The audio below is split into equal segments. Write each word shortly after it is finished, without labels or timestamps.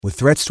With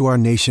threats to our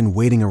nation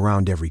waiting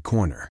around every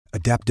corner,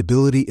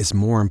 adaptability is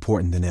more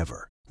important than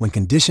ever. When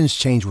conditions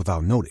change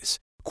without notice,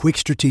 quick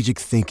strategic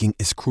thinking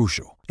is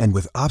crucial. And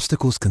with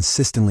obstacles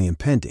consistently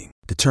impending,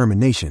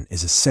 determination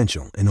is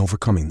essential in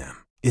overcoming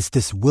them. It's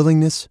this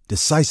willingness,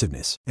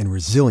 decisiveness, and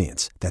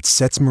resilience that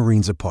sets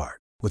Marines apart.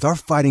 With our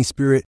fighting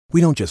spirit, we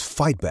don't just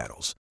fight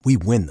battles, we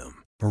win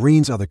them.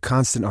 Marines are the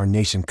constant our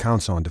nation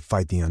counts on to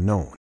fight the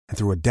unknown. And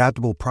through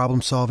adaptable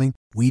problem solving,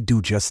 we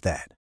do just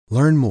that.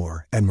 Learn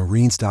more at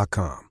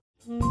marines.com.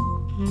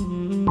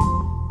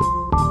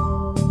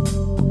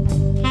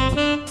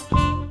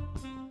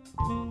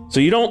 So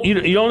you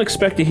don't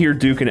expect to hear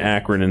Duke and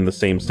Akron in the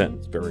same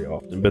sentence very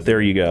often, but there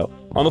you go.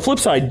 On the flip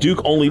side,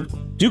 Duke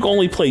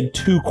only played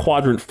 2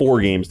 Quadrant 4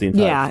 games the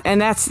entire season.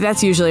 And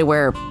that's usually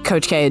where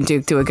Coach K and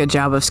Duke do a good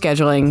job of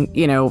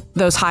scheduling,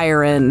 those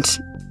higher end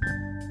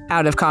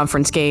out of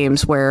conference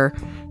games where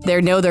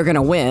they know they're going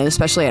to win,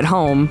 especially at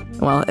home.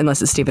 Well,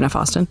 unless it's Stephen F.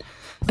 Austin.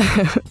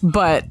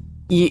 But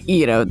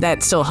that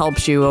still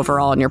helps you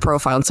overall in your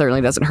profile and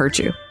certainly doesn't hurt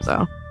you.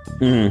 So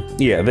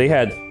yeah, they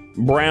had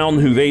Brown,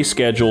 who they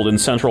scheduled in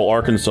Central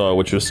Arkansas,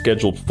 which was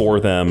scheduled for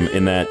them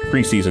in that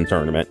preseason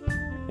tournament.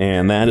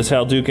 And that is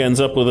how Duke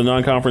ends up with a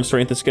non-conference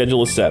strength of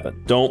schedule of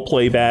 7. Don't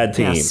play bad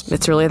teams. Yes,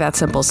 it's really that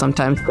simple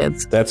sometimes,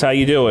 kids. That's how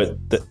you do it.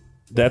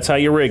 That's how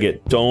you rig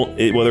it.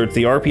 Whether it's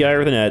the RPI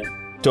or the net,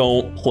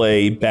 don't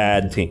play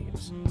bad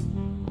teams.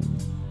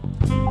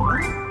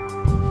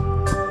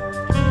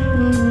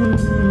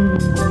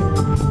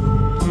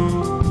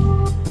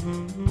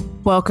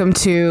 Welcome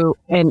to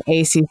an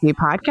ACC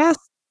podcast.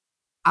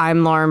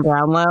 I'm Lauren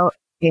Brownlow,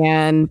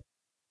 and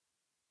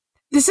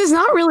this is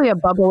not really a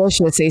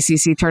bubblicious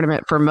ACC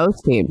tournament for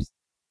most teams,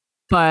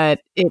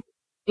 but it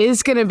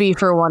is going to be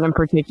for one in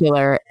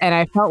particular. And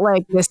I felt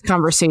like this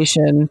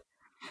conversation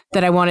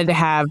that I wanted to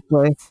have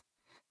with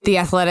the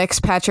Athletics'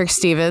 Patrick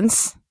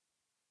Stevens,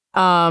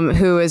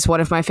 who is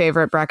one of my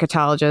favorite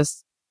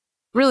bracketologists,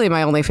 really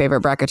my only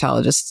favorite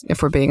bracketologist,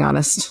 if we're being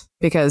honest,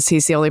 because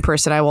he's the only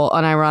person I will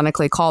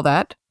unironically call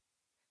that.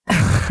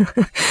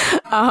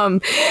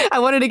 I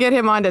wanted to get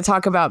him on to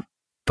talk about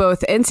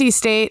both NC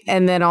State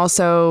and then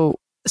also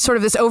sort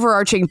of this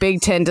overarching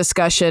Big Ten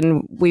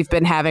discussion we've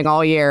been having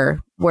all year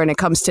when it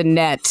comes to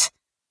net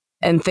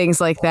and things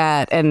like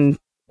that. And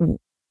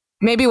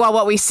maybe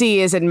what we see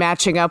isn't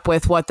matching up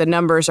with what the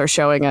numbers are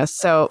showing us.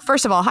 So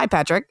first of all, hi,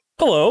 Patrick.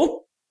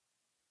 Hello.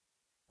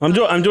 I'm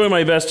doing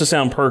my best to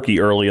sound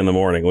perky early in the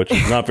morning, which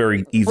is not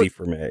very easy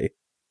for me.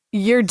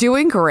 You're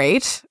doing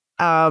great.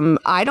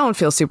 I don't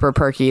feel super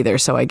perky either,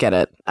 so I get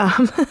it.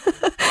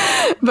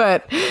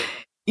 But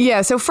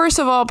yeah, so first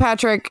of all,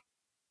 Patrick,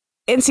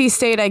 NC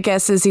State, I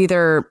guess, is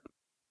either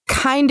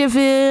kind of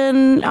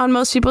in on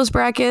most people's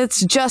brackets,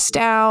 just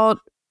out.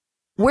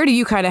 Where do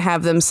you kind of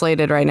have them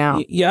slated right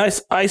now? Yeah,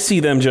 I see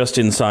them just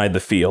inside the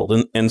field.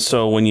 And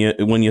so when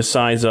you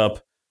size up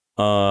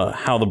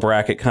how the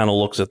bracket kind of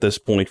looks at this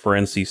point for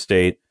NC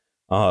State,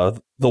 the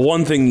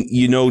one thing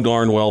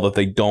darn well that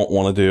they don't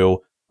want to do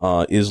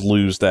is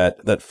lose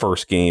that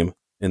first game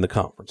in the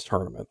conference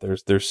tournament.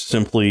 There's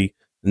simply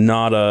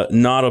not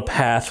a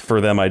path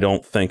for them, I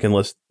don't think,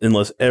 unless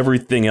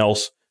everything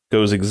else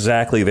goes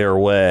exactly their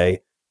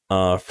way,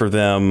 for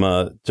them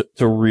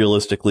to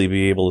realistically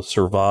be able to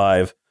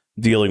survive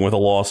dealing with a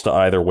loss to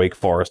either Wake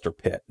Forest or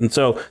Pitt. And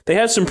so they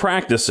had some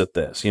practice at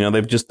this.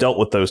 They've just dealt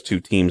with those two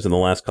teams in the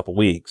last couple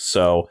weeks.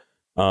 So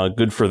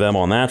good for them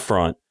on that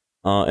front.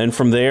 And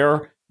from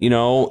there,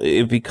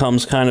 it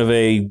becomes kind of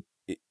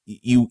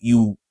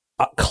you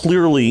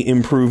clearly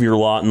improve your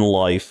lot in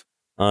life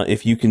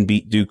if you can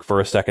beat Duke for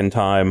a second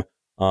time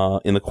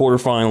in the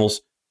quarterfinals.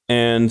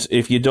 And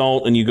if you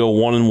don't and you go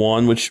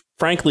 1-1, which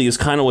frankly is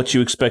kind of what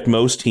you expect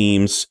most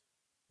teams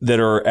that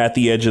are at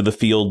the edge of the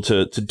field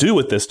to do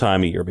at this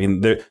time of year. I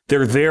mean,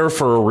 they're there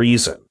for a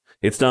reason.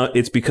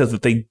 It's because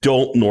that they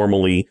don't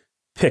normally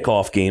pick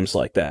off games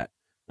like that.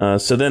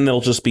 So then they'll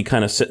just be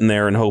kind of sitting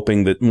there and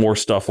hoping that more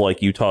stuff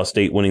like Utah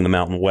State winning the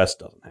Mountain West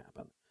doesn't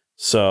happen.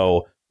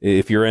 So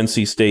if you're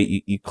NC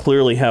State, you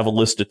clearly have a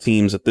list of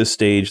teams at this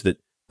stage that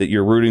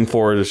you're rooting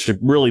for. It should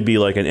really be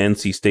like an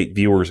NC State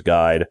viewer's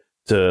guide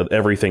to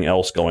everything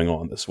else going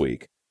on this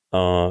week.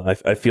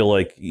 I feel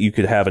like you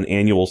could have an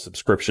annual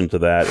subscription to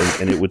that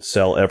and it would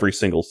sell every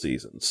single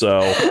season. So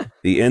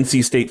the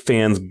NC State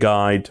fans'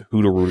 guide to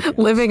who to root against.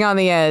 Living on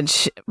the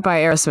Edge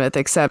by Aerosmith,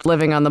 except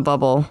living on the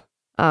bubble.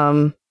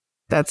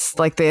 That's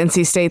like the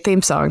NC State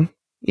theme song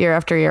year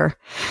after year.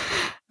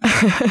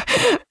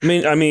 I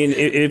mean,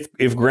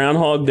 if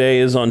Groundhog Day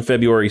is on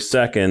February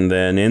 2nd,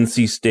 then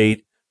NC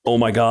State, oh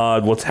my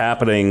God, what's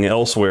happening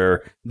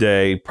elsewhere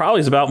Day probably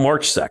is about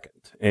March 2nd.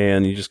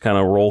 And you just kind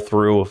of roll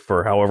through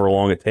for however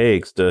long it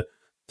takes to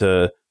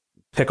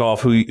pick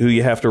off who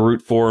you have to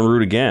root for and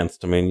root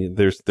against. I mean,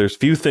 there's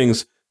few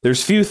things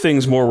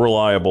more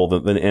reliable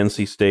than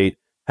NC State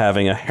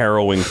having a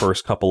harrowing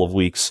first couple of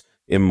weeks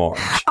in March.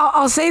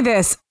 I'll say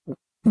this: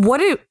 what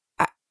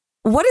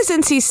does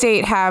NC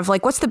State have?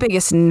 Like, what's the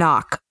biggest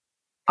knock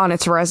on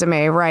its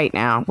resume right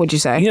now, would you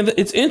say? Yeah,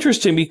 it's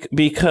interesting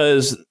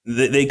because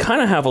they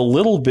kind of have a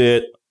little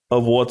bit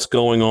of what's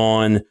going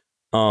on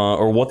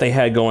or what they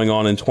had going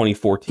on in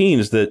 2014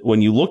 is that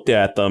when you looked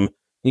at them,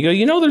 you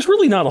go, there's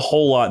really not a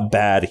whole lot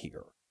bad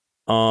here.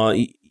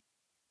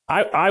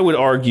 I would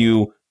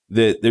argue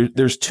that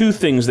there's two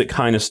things that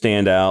kind of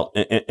stand out,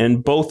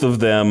 and both of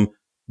them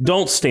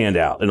don't stand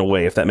out in a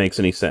way, if that makes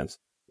any sense.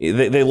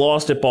 They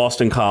lost at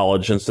Boston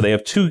College, and so they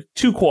have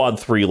two quad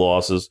 3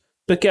 losses.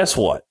 But guess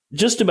what?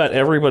 Just about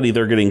everybody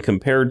they're getting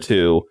compared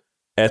to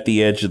at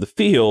the edge of the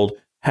field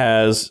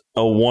has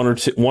a one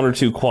or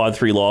two quad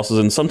 3 losses,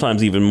 and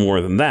sometimes even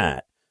more than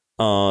that.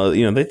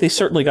 They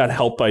certainly got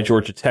helped by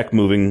Georgia Tech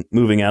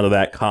moving out of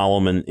that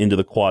column and into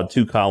the quad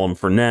 2 column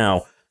for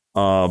now,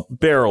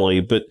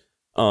 barely. But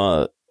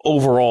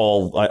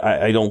overall,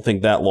 I don't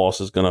think that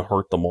loss is going to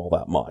hurt them all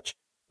that much.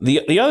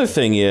 The other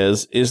thing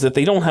is that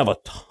they don't have a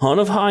ton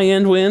of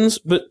high-end wins,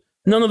 but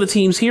none of the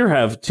teams here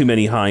have too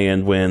many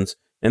high-end wins,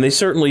 and they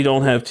certainly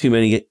don't have too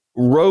many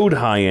road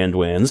high-end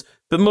wins,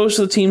 but most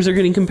of the teams they're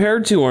getting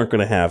compared to aren't going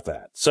to have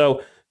that.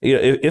 So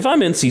if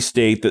I'm NC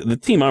State, the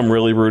team I'm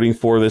really rooting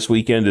for this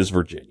weekend is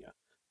Virginia.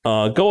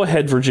 Go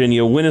ahead,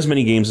 Virginia, win as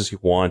many games as you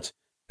want.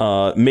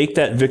 Make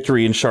that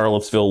victory in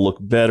Charlottesville look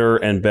better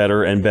and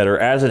better and better,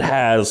 as it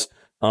has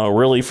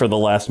really for the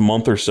last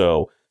month or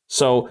so.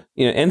 So,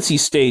 NC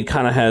State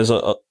kind of has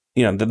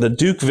the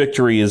Duke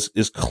victory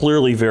is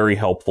clearly very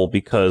helpful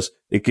because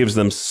it gives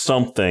them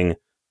something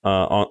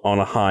on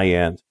a high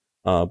end.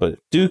 But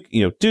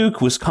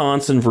Duke,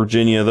 Wisconsin,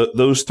 Virginia,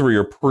 those three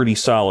are pretty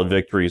solid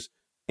victories.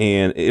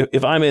 And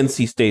if I'm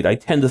NC State, I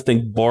tend to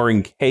think,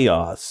 barring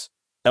chaos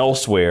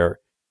elsewhere,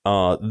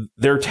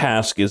 their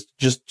task is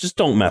just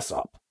don't mess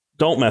up.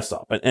 Don't mess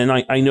up. And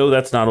I know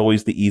that's not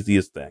always the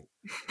easiest thing.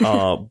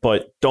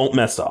 But don't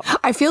mess up.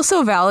 I feel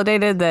so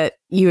validated that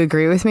you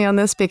agree with me on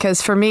this, because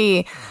for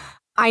me,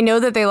 I know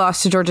that they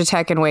lost to Georgia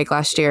Tech and Wake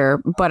last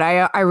year, but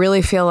I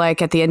really feel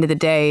like at the end of the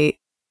day,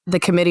 the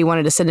committee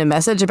wanted to send a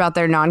message about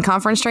their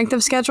non-conference strength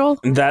of schedule.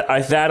 That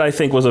I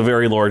think was a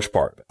very large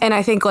part of it. And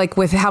I think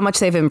with how much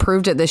they've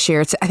improved it this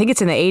year, I think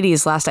it's in the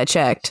 80s last I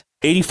checked.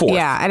 84.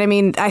 Yeah. And I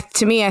mean,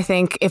 to me, I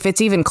think if it's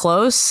even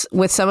close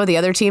with some of the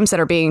other teams that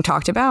are being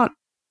talked about,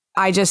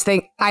 I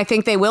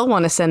think they will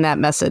want to send that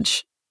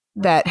message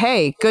that,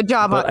 hey, good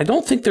job. But I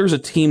don't think there's a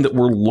team that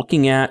we're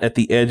looking at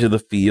the edge of the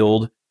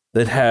field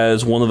that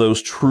has one of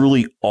those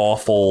truly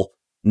awful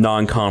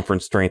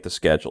non-conference strength of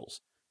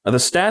schedules. The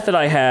stat that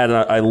I had,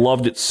 I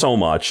loved it so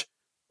much,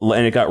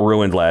 and it got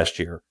ruined last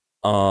year,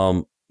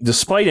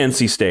 despite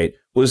NC State,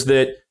 was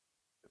that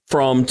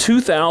from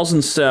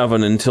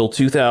 2007 until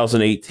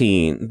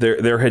 2018,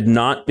 there had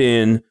not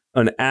been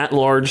an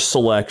at-large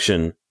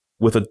selection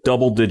with a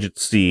double-digit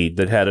seed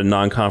that had a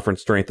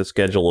non-conference strength of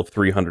schedule of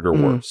 300 or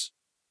worse.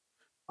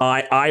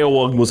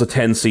 Iowa was a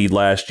 10 seed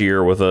last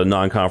year with a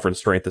non-conference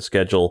strength of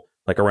schedule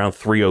like around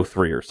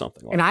 303 or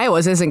something. And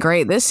Iowa's isn't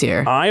great this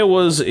year.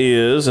 Iowa's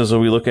is, as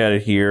we look at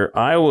it here,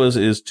 Iowa's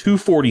is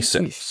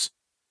 246.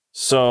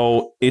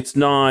 So it's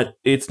not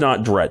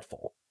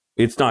dreadful.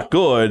 It's not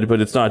good,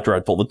 but it's not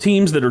dreadful. The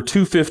teams that are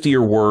 250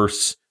 or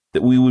worse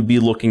that we would be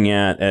looking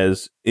at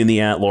as in the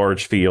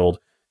at-large field,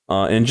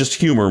 and just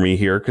humor me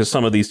here because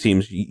some of these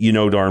teams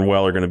darn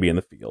well are going to be in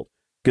the field.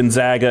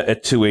 Gonzaga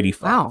at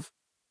 285.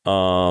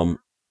 Wow.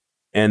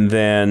 And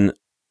then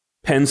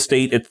Penn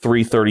State at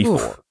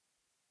 334,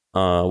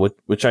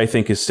 which I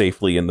think is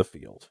safely in the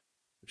field,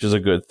 which is a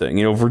good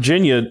thing.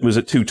 Virginia was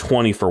at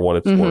 220 for what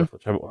it's worth,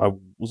 which I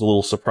was a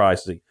little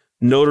surprised to see.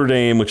 Notre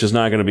Dame, which is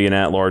not going to be an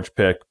at-large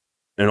pick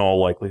in all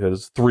likelihood,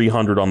 is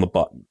 300 on the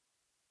button.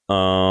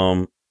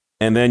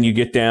 And then you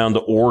get down to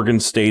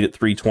Oregon State at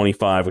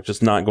 325, which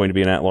is not going to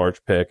be an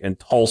at-large pick, and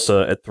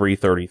Tulsa at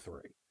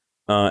 333.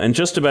 And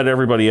just about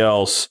everybody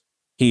else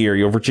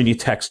here, Virginia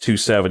Tech's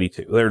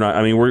 272. They're not.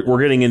 I mean,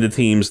 we're getting into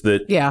teams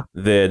that no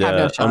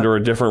under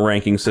a different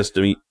ranking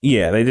system,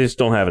 they just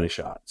don't have any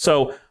shot.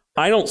 So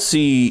I don't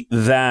see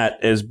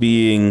that as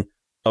being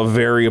a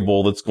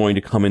variable that's going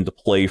to come into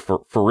play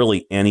for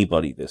really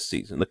anybody this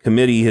season. The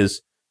committee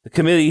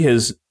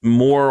has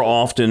more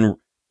often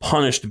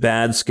punished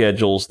bad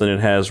schedules than it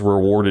has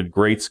rewarded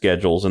great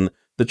schedules. And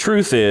the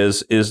truth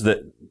is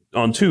that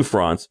on two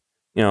fronts,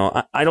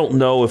 I don't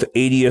know if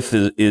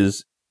 80th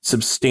is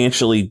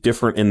substantially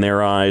different in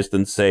their eyes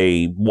than,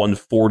 say,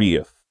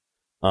 140th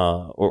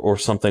or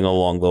something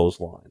along those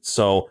lines.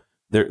 So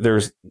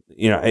there's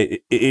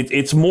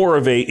it's more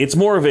of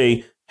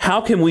a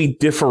how can we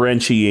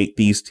differentiate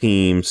these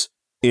teams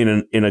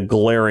in a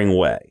glaring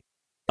way,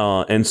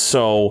 and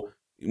so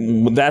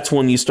that's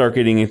when you start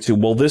getting into,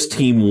 well, this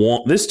team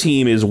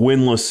is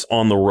winless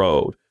on the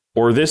road,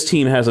 or this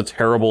team has a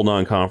terrible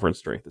non-conference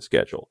strength of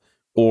schedule,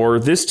 or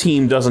this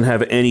team doesn't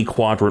have any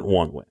quadrant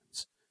 1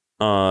 wins.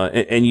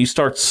 And you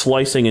start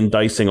slicing and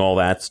dicing all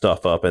that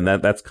stuff up, and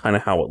that's kind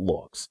of how it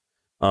looks.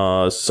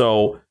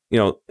 So,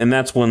 and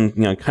that's when,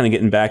 kind of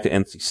getting back to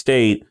NC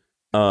State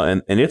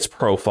and its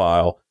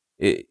profile,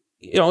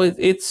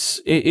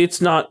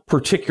 it's not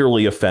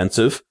particularly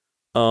offensive.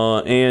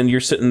 And you're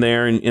sitting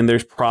there and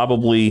there's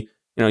probably,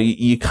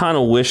 you kind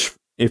of wish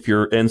if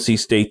you're NC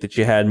State that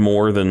you had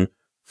more than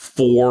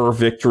 4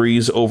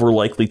 victories over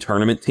likely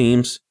tournament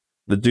teams.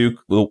 The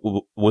Duke,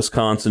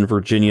 Wisconsin,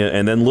 Virginia,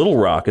 and then Little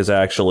Rock is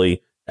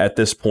actually, at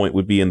this point,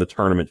 would be in the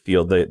tournament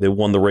field. They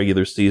won the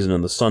regular season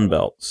in the Sun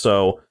Belt.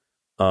 So,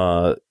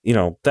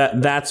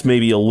 that's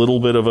maybe a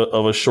little bit of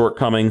a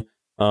shortcoming.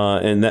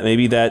 And that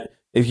maybe that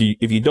if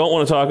you don't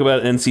want to talk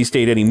about NC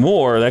State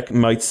anymore, that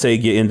might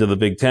seg you into the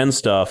Big Ten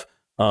stuff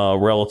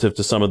relative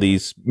to some of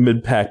these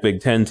mid-pack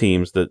Big Ten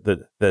teams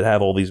that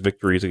have all these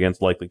victories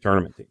against likely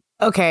tournament teams.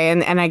 Okay,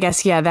 and I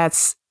guess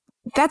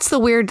that's the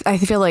weird, I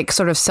feel like,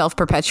 sort of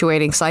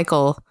self-perpetuating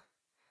cycle.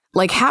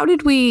 Like, how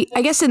did we,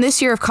 I guess in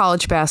this year of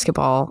college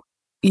basketball,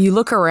 you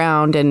look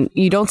around and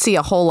you don't see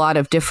a whole lot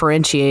of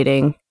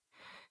differentiating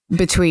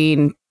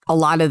between a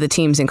lot of the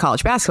teams in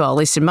college basketball, at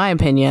least in my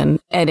opinion.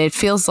 And it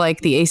feels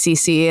like the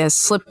ACC has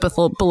slipped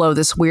below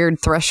this weird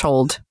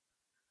threshold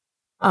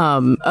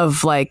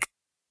of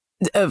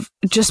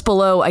just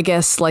below, I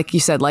guess, like you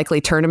said, likely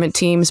tournament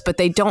teams, but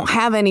they don't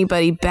have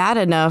anybody bad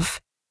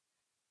enough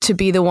to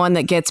be the one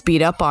that gets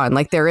beat up on.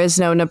 Like, there is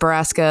no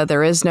Nebraska,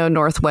 there is no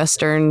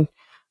Northwestern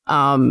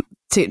to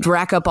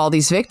rack up all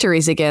these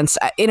victories against.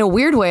 In a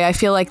weird way, I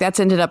feel like that's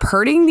ended up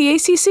hurting the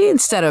ACC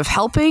instead of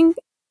helping.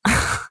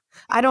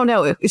 I don't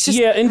know. It's just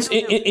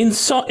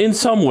in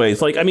some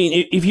ways. Like, I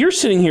mean, if you're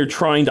sitting here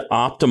trying to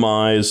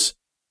optimize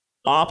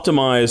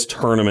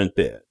tournament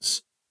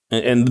bids,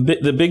 and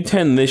the Big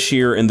Ten this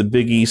year and the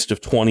Big East of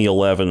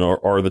 2011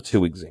 are the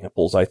 2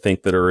 examples I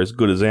think that are as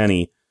good as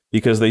any,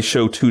 because they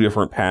show 2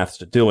 different paths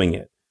to doing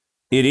it.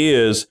 It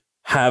is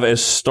have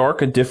as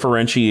stark a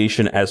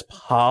differentiation as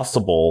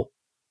possible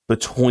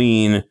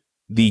between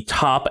the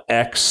top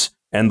X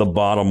and the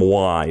bottom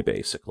Y,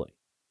 basically.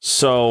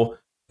 So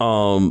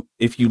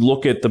if you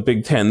look at the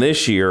Big Ten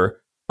this year,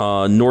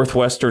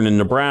 Northwestern and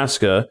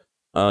Nebraska,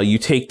 you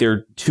take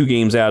their 2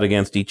 games out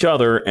against each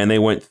other, and they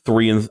went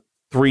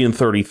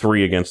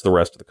 3-33 against the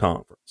rest of the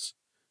conference.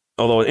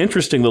 Although an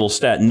interesting little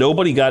stat,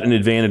 nobody got an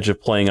advantage of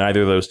playing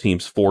either of those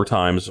teams 4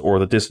 times or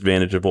the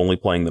disadvantage of only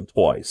playing them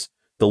twice.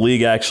 The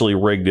league actually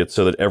rigged it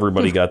so that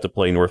everybody got to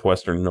play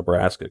Northwestern and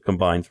Nebraska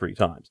combined 3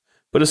 times.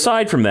 But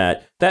aside from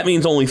that, that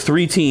means only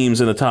 3 teams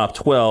in the top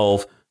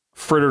 12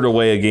 frittered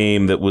away a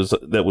game that was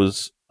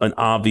an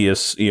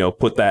obvious,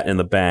 put that in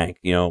the bank.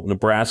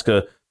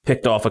 Nebraska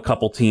picked off a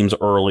couple teams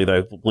early.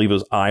 I believe it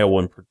was Iowa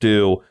and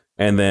Purdue,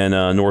 and then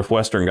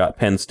Northwestern got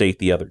Penn State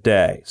the other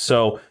day.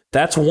 So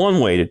that's one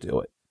way to do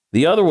it.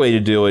 The other way to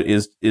do it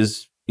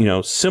is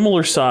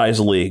similar size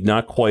league,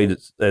 not quite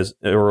as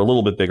or a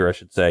little bit bigger, I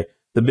should say.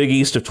 The Big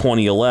East of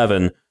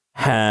 2011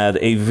 had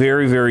a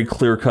very, very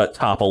clear-cut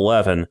top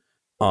 11,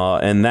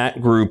 and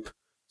that group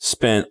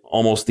spent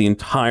almost the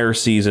entire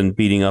season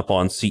beating up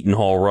on Seton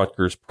Hall,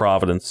 Rutgers,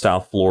 Providence,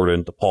 South Florida,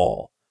 and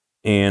DePaul.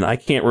 And I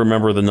can't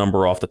remember the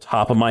number off the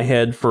top of my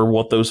head for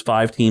what those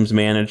 5 teams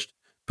managed,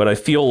 but I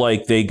feel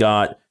like they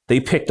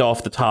picked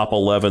off the top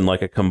 11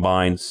 like a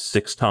combined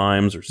 6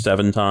 times or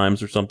 7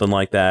 times or something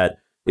like that.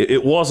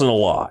 It wasn't a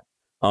lot.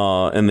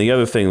 And the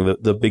other thing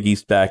that the Big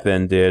East back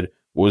then did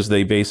was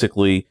they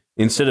basically,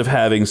 instead of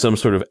having some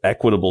sort of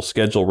equitable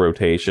schedule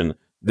rotation,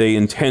 they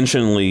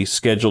intentionally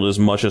scheduled as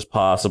much as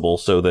possible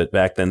so that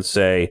back then,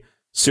 say,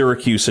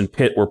 Syracuse and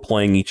Pitt were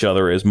playing each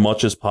other as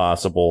much as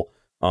possible.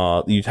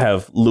 You'd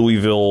have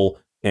Louisville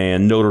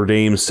and Notre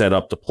Dame set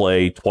up to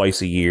play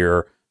twice a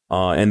year,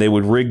 and they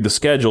would rig the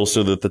schedule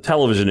so that the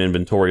television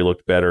inventory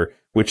looked better,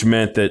 which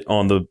meant that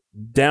on the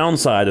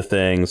downside of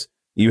things,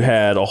 you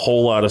had a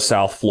whole lot of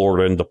South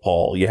Florida and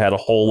DePaul. You had a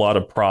whole lot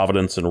of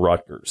Providence and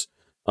Rutgers.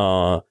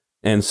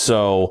 And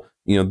so,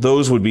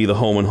 those would be the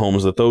home and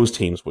homes that those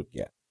teams would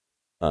get.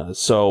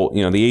 So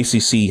the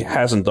ACC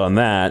hasn't done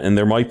that, and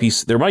there might be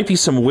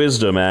some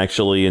wisdom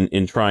actually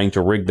in trying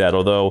to rig that.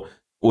 Although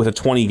with a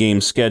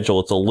 20-game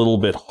schedule, it's a little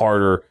bit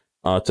harder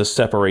to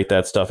separate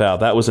that stuff out.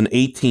 That was an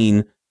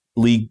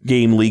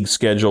 18-game league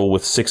schedule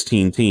with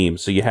 16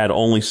 teams, so you had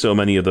only so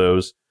many of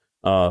those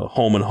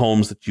home and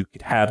homes that you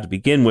could have to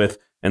begin with,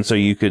 and so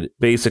you could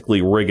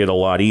basically rig it a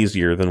lot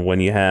easier than when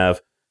you have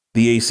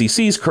the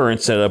ACC's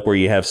current setup, where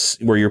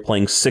you're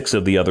playing 6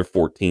 of the other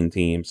 14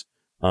 teams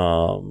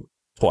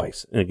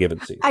twice in a given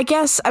season. I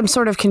guess I'm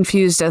sort of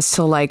confused as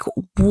to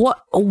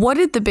what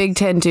did the Big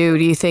Ten do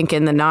you think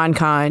in the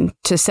non-con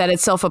to set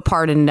itself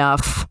apart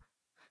enough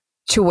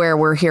to where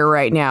we're here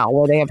right now,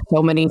 where they have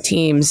so many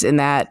teams in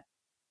that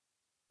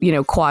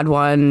quad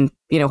 1,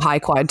 high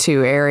quad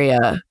 2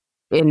 area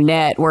in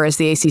net, whereas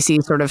the ACC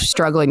is sort of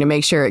struggling to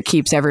make sure it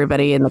keeps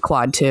everybody in the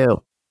quad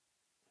 2.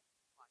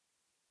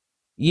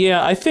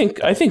 Yeah, I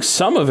think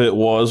some of it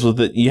was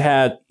that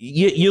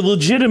you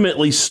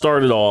legitimately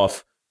started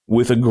off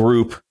with a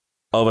group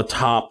of a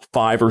top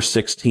 5 or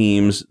 6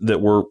 teams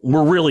that were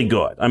really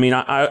good. I mean,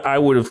 I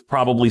would have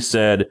probably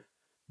said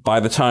by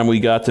the time we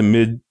got to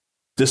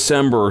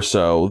mid-December or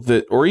so,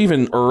 that, or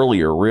even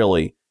earlier,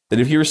 really, that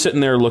if you were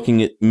sitting there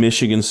looking at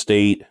Michigan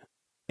State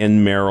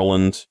and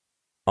Maryland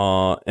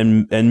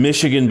and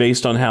Michigan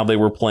based on how they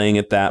were playing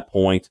at that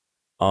point,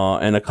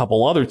 and a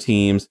couple other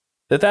teams,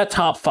 that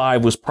top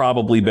 5 was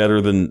probably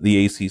better than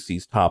the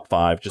ACC's top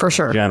 5 just for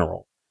sure. In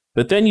general.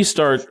 But then you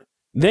start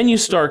then you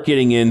start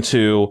getting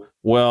into,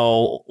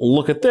 well,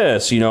 look at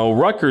this.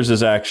 Rutgers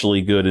is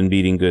actually good in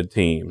beating good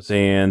teams,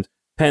 and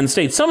Penn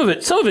State. Some of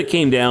it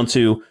came down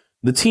to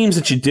the teams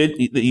that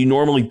you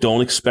normally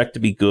don't expect to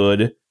be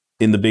good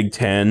in the Big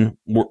Ten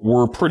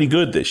were pretty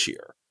good this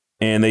year,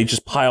 and they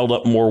just piled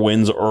up more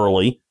wins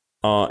early,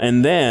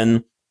 and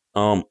then,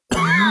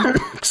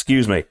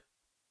 excuse me,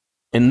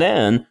 and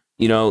then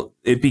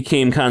it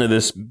became kind of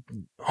this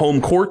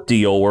home court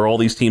deal where all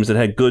these teams that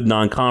had good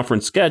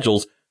non-conference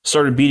schedules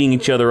started beating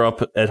each other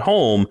up at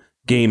home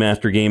game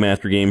after game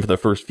after game for the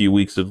first few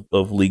weeks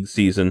of league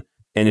season,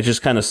 and it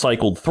just kind of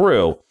cycled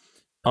through.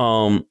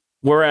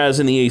 Whereas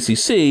in the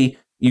ACC,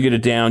 you get a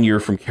down year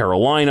from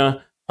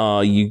Carolina,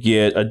 you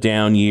get a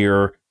down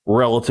year,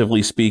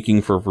 relatively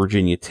speaking, for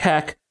Virginia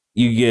Tech.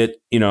 You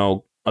get,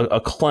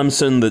 a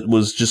Clemson that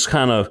was just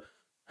kind of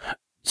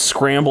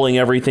scrambling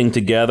everything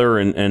together,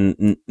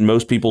 and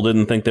most people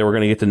didn't think they were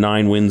going to get to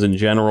 9 wins in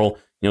general.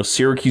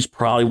 Syracuse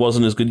probably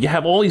wasn't as good. You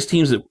have all these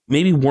teams that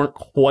maybe weren't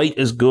quite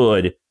as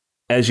good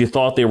as you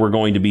thought they were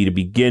going to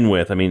begin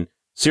with. I mean,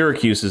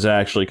 Syracuse is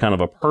actually kind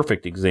of a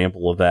perfect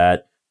example of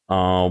that,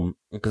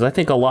 because I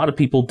think a lot of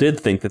people did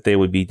think that they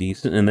would be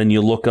decent, and then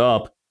you look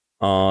up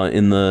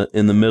in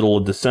the middle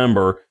of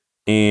December,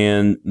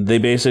 and they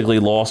basically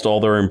lost all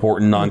their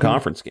important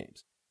non-conference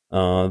games.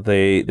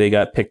 They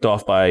got picked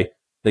off by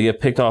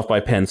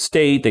Penn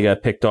State. They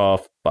got picked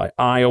off by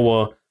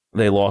Iowa.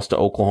 They lost to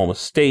Oklahoma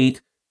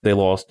State. They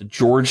lost to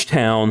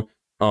Georgetown.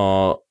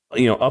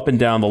 Up and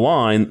down the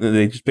line,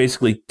 they just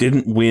basically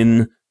didn't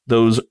win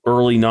those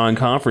early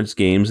non-conference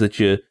games that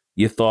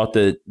you thought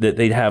that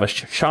they'd have a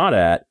shot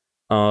at.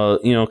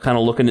 Kind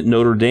of looking at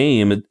Notre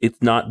Dame,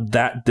 it's not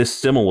that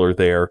dissimilar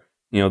there.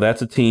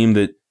 That's a team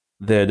that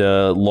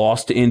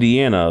lost to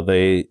Indiana.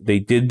 They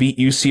did beat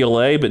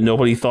UCLA, but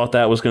nobody thought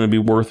that was going to be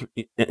worth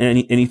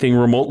anything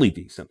remotely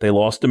decent. They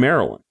lost to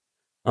Maryland.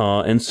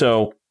 And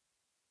so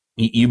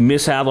you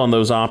miss out on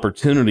those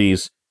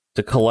opportunities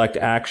to collect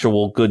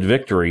actual good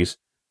victories.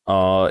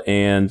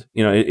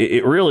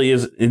 It really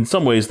is, in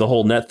some ways, the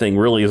whole net thing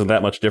really isn't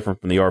that much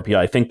different from the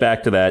RPI. Think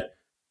back to that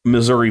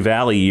Missouri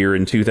Valley year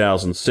in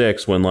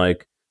 2006 when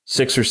like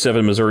 6 or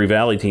 7 Missouri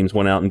Valley teams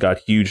went out and got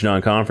huge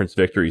non-conference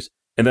victories.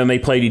 And then they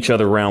played each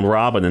other round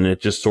robin, and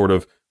it just sort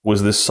of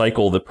was this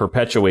cycle that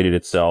perpetuated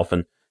itself.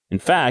 And in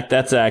fact,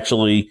 that's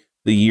actually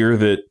the year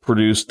that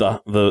produced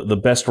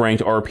the best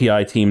ranked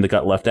RPI team that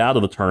got left out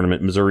of the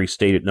tournament, Missouri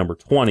State at number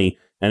 20.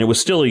 And it was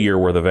still a year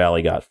where the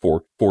Valley got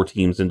four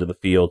teams into the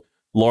field,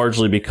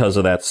 largely because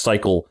of that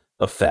cycle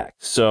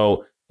effect.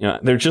 So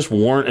there just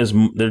weren't as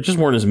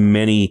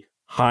many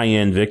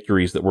high-end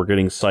victories that were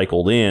getting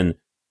cycled in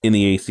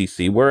the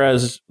ACC,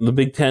 whereas the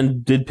Big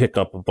Ten did pick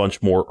up a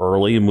bunch more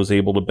early and was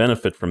able to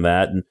benefit from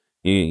that. And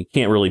you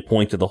can't really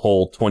point to the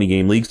whole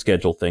 20-game league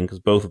schedule thing because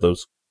both of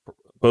those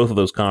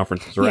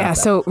conferences are Yeah,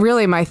 so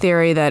really my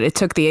theory that it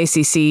took the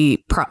ACC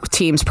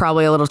teams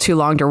probably a little too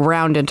long to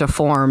round into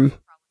form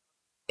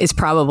is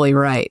probably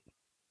right.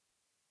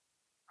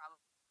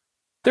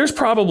 There's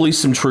probably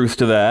some truth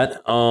to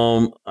that.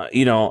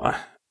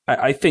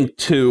 I think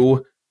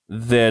too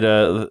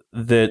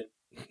that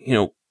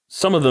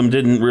some of them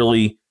didn't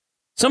really.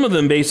 Some of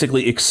them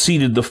basically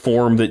exceeded the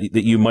form that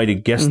you might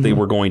have guessed they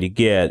were going to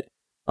get.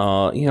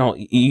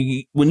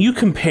 When you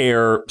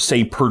compare,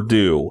 say,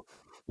 Purdue,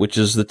 which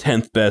is the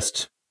 10th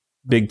best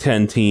Big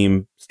Ten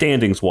team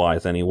standings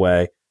wise,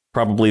 anyway,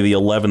 probably the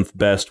 11th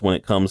best when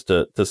it comes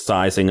to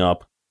sizing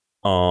up.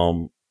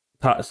 Who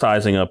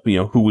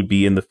would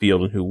be in the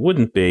field and who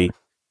wouldn't be.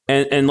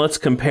 And let's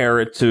compare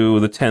it to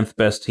the 10th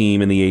best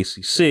team in the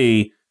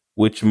ACC,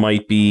 which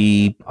might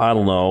be, I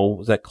don't know,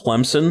 is that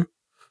Clemson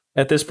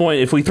at this point?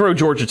 If we throw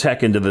Georgia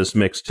Tech into this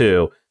mix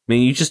too, I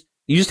mean, you just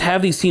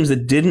have these teams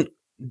that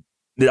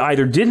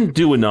either didn't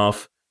do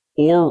enough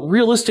or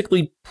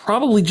realistically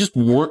probably just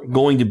weren't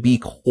going to be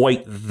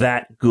quite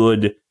that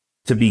good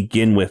to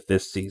begin with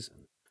this season.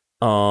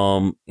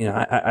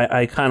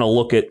 I kind of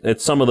look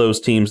at some of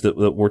those teams that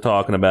we're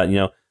talking about.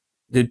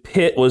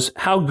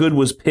 How good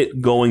was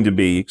Pitt going to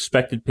be?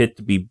 Expected Pitt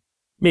to be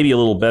maybe a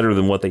little better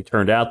than what they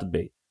turned out to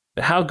be.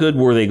 But how good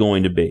were they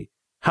going to be?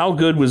 How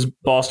good was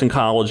Boston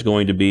College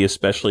going to be,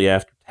 especially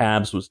after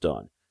Tabs was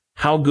done?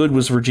 How good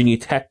was Virginia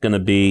Tech going to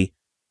be,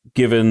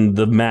 given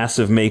the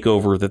massive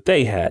makeover that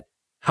they had?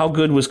 How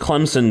good was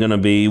Clemson going to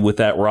be with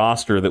that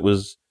roster that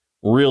was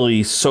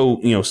really so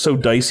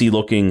dicey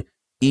looking?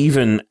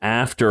 Even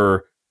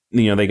after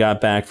they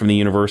got back from the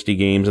university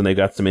games and they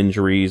got some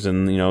injuries,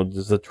 and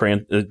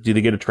do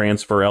they get a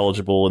transfer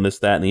eligible and this,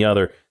 that, and the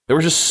other? There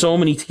were just so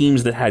many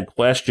teams that had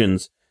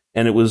questions,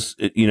 and it was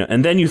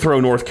and then you throw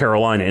North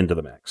Carolina into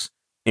the mix,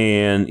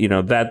 and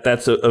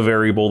that's a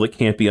variable that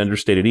can't be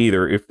understated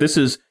either.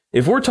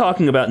 If we're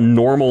talking about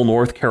normal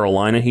North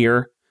Carolina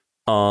here,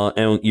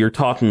 and you're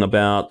talking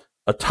about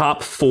a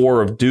top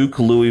 4 of Duke,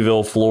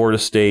 Louisville, Florida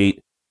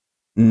State,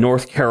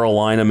 North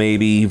Carolina,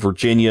 maybe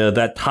Virginia,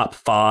 that top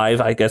 5,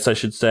 I guess I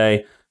should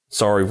say.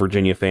 Sorry,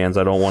 Virginia fans,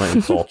 I don't want to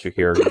insult you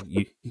here.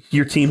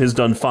 Your team has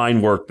done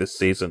fine work this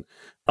season.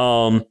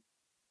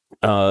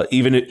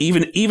 Even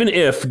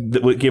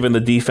if given the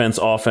defense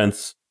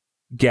offense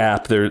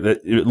gap, there's a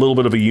little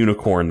bit of a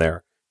unicorn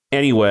there.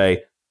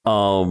 Anyway,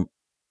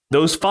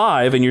 those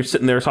 5, and you're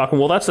sitting there talking,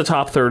 well, that's the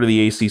top third of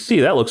the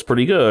ACC. That looks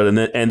pretty good.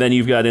 And then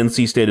you've got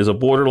NC State as a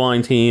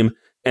borderline team,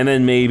 and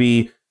then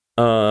maybe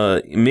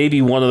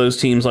one of those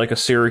teams like a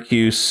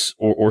Syracuse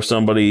or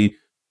somebody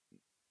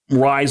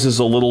rises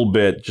a little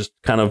bit, just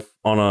kind of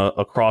on a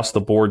across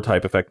the board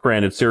type effect.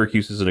 Granted,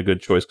 Syracuse isn't a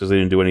good choice because they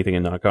didn't do anything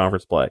in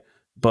non-conference play,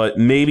 but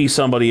maybe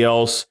somebody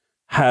else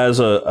has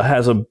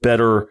a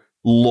better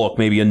look,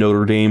 maybe a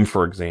Notre Dame,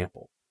 for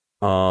example.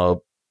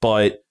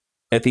 But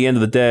at the end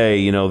of the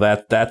day,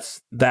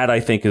 that I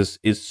think is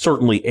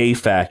certainly a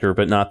factor,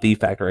 but not the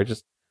factor.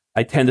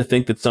 I tend to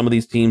think that some of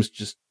these teams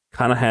just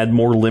kind of had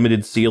more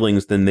limited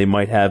ceilings than they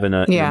might have in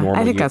a normal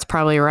I think year. that's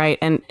probably right.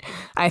 And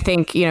I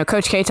think,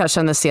 Coach K touched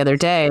on this the other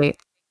day.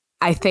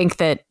 I think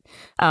that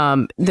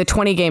the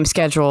 20-game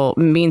schedule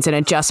means an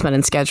adjustment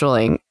in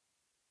scheduling.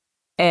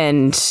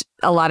 And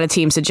a lot of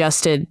teams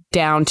adjusted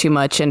down too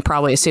much and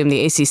probably assumed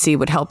the ACC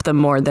would help them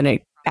more than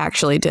it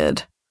actually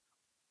did.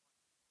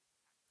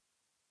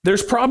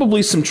 There's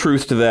probably some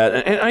truth to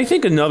that. And I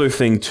think another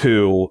thing,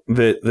 too,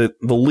 that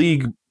the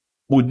league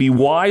would be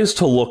wise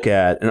to look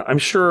at, and I'm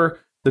sure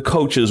the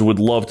coaches would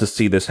love to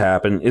see this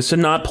happen, is to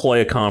not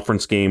play a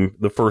conference game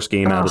the first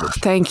game out of the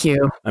season. Thank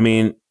you. I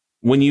mean,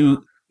 when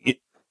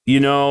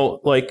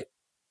like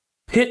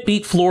Pitt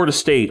beat Florida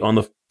State on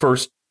the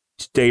first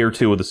day or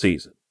two of the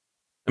season.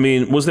 I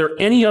mean, was there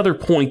any other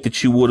point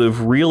that you would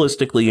have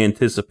realistically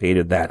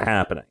anticipated that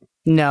happening?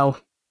 No.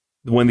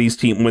 When these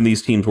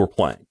teams were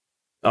playing.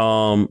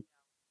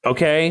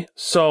 Okay,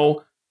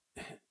 so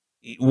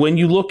when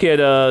you look at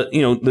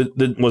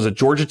was it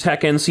Georgia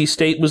Tech NC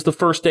State was the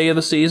first day of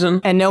the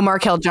season, and no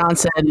Markel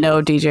Johnson, no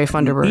DJ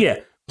Funderburk. Yeah.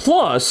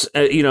 Plus,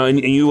 and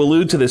you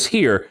allude to this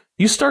here,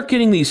 you start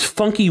getting these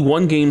funky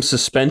 1-game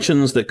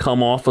suspensions that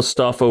come off of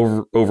stuff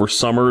over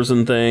summers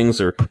and things,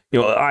 or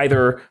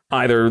either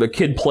the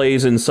kid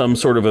plays in some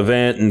sort of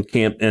event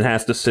and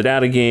has to sit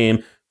out a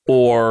game.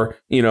 Or,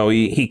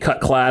 he cut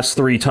class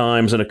 3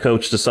 times and a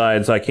coach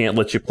decides I can't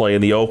let you play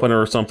in the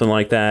opener or something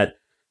like that.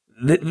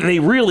 They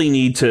really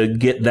need to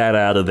get that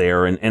out of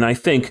there. And I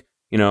think,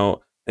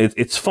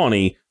 it's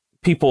funny.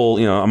 People,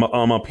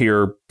 I'm up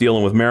here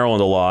dealing with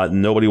Maryland a lot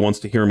and nobody wants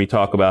to hear me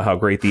talk about how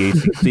great the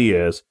ACC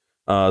is.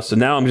 So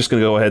now I'm just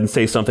going to go ahead and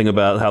say something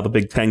about how the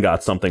Big Ten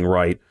got something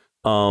right.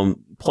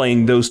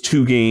 Playing those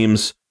 2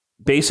 games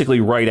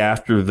basically right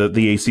after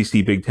the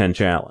ACC Big Ten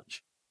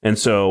Challenge. And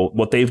so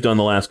what they've done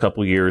the last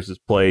couple of years is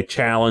play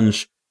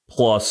Challenge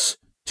plus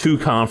 2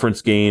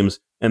 conference games,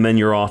 and then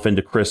you're off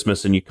into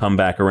Christmas and you come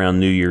back around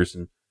New Year's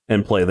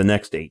and play the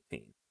next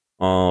 18.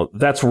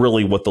 That's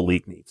really what the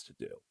league needs to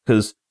do,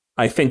 because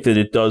I think that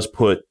it does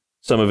put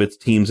some of its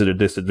teams at a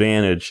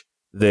disadvantage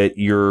that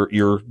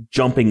you're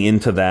jumping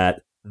into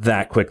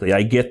that quickly.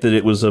 I get that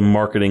it was a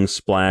marketing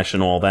splash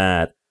and all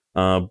that,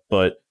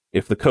 but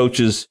if the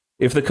coaches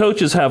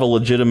have a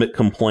legitimate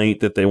complaint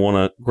that they want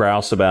to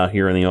grouse about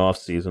here in the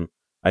offseason,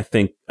 I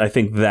think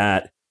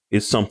that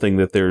is something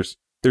that there's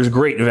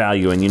great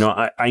value in.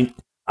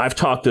 I've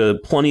talked to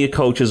plenty of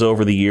coaches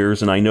over the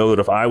years, and I know that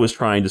if I was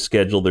trying to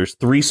schedule, there's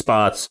 3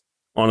 spots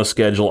on a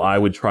schedule I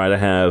would try to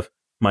have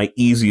my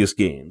easiest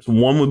games.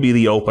 One would be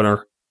the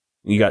opener.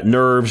 You got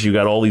nerves, you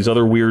got all these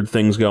other weird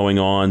things going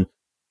on.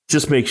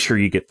 Just make sure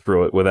you get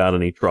through it without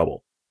any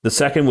trouble. The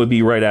second would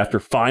be right after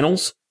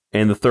finals,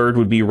 and the third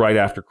would be right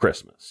after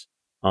Christmas.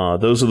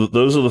 Those are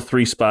the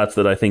 3 spots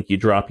that I think you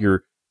drop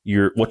your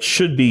what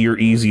should be your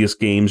easiest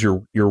games,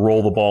 your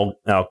roll the ball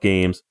out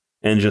games,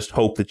 and just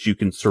hope that you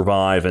can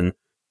survive. And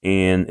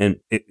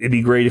it'd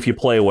be great if you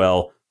play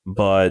well,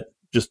 but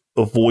just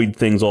avoid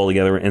things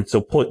altogether. And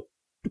so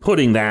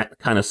putting that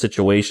kind of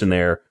situation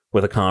there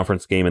with a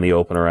conference game in the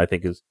opener, I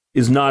think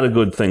is not a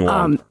good thing.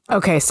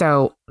 Okay,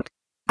 so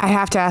I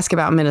have to ask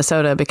about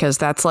Minnesota, because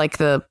that's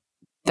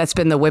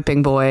been the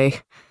whipping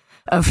boy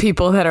of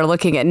people that are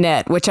looking at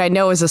net, which I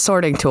know is a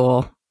sorting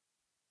tool.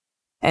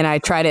 And I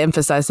try to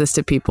emphasize this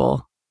to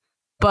people,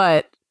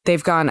 but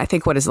they've gone, I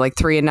think,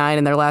 3-9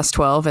 in their last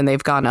 12, and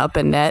they've gone up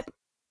in net.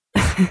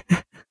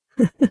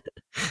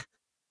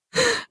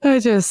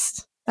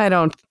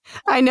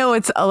 I know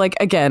it's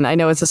I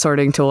know it's a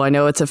sorting tool. I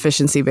know it's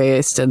efficiency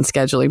based and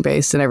scheduling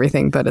based and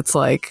everything, but it's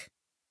like,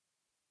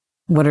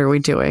 what are we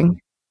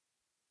doing?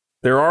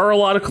 There are a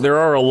lot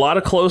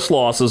of close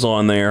losses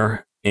on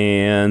there,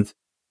 and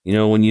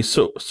when you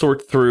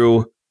sort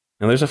through,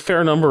 and there's a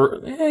fair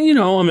number.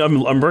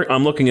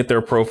 I'm looking at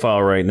their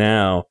profile right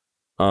now.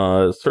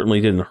 It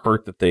certainly didn't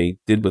hurt that they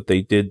did what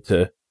they did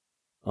to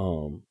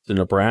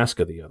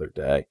Nebraska the other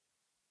day.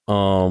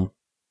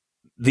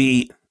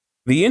 The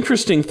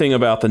interesting thing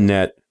about the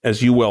net,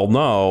 as you well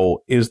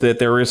know, is that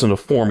there isn't a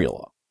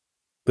formula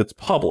that's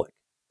public,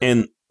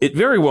 and it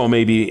very well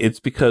may be it's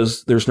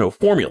because there's no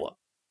formula.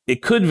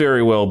 It could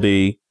very well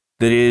be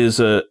that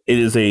it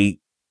is a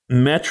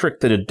metric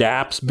that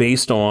adapts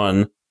based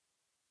on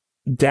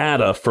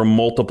data from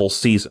multiple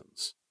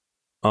seasons.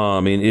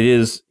 It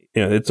is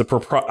it's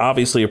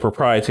obviously a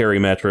proprietary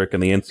metric,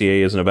 and the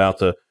NCAA isn't about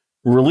to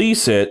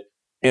release it.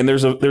 And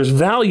there's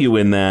value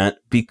in that,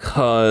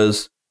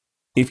 because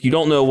if you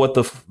don't know what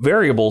the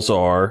variables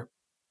are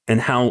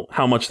and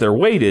how much they're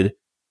weighted,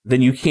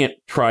 then you can't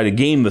try to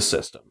game the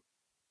system.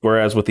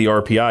 Whereas with the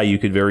RPI, you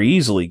could very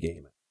easily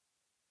game it.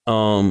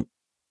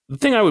 The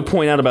thing I would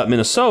point out about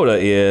Minnesota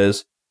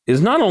is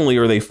not only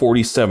are they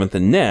 47th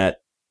in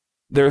net,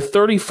 they're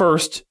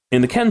 31st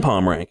in the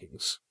KenPom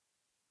rankings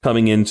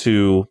coming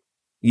into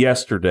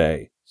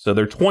yesterday. So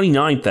they're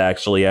 29th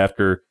actually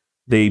after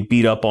they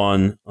beat up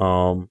on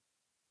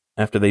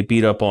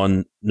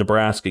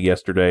Nebraska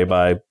yesterday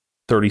by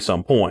 30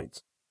 some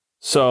points.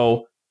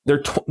 So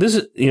this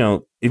is,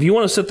 if you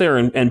want to sit there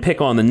and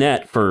pick on the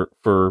net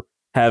for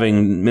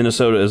having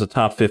Minnesota as a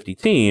top 50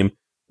 team,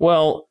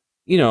 well,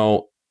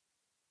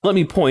 let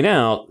me point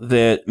out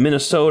that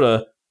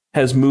Minnesota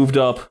has moved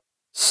up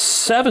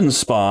 7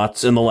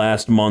 spots in the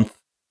last month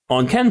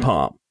on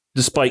KenPom,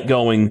 despite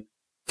going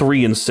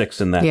 3 and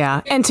 6 in that.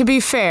 Yeah, and to be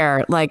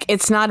fair,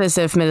 it's not as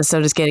if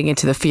Minnesota's getting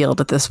into the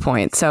field at this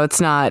point, so it's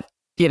not,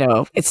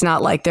 it's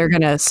not like they're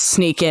going to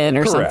sneak in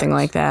or something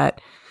like that.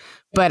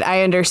 But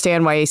I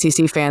understand why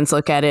ACC fans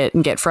look at it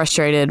and get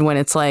frustrated when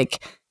it's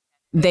like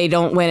they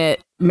don't win at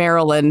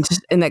Maryland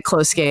in that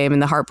close game in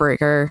the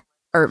heartbreaker,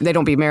 or they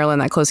don't beat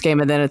Maryland in that close game,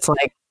 and then it's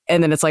like,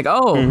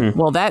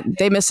 well, that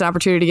they missed an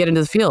opportunity to get into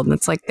the field, and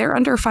it's like they're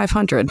under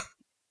 500.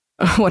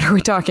 What are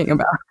we talking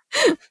about?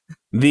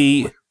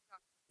 The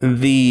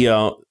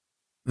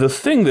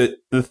thing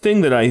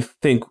that I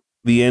think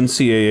the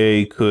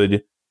NCAA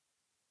could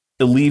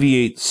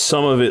alleviate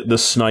some of the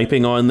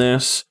sniping on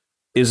this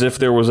is if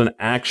there was an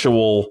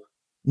actual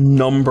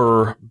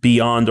number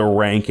beyond a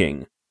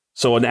ranking.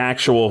 So an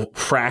actual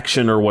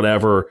fraction or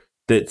whatever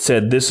that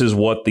said this is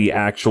what the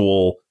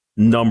actual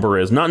number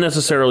is, not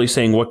necessarily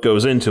saying what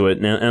goes into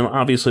it. And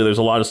obviously there's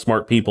a lot of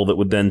smart people that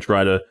would then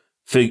try to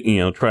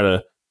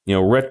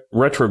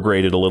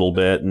retrograde it a little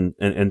bit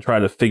and try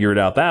to figure it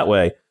out that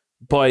way.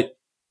 But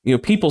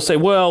people say,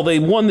 well, they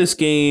won this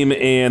game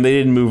and they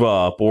didn't move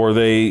up, or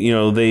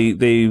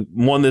they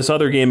won this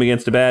other game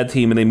against a bad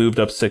team and they moved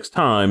up 6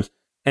 times.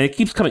 And it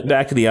keeps coming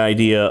back to the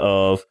idea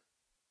of,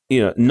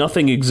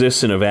 nothing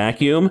exists in a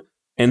vacuum.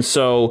 And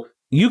so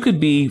you could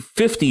be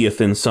 50th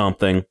in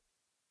something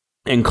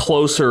and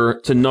closer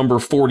to number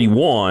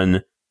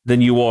 41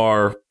 than you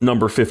are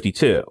number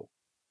 52.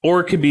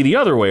 Or it could be the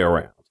other way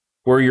around,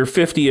 where you're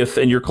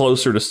 50th and you're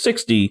closer to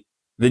 60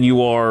 than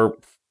you are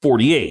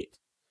 48.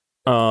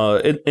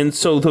 And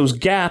so those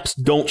gaps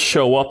don't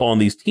show up on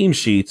these team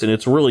sheets, and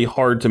it's really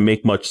hard to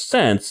make much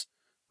sense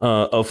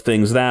of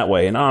things that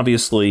way. And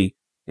obviously,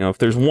 if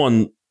there's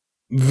one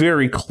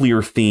very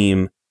clear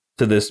theme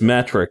to this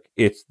metric,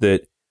 it's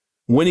that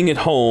winning at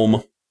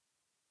home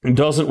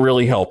doesn't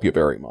really help you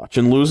very much,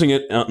 and losing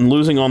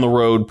on the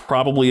road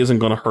probably isn't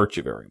going to hurt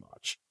you very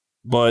much.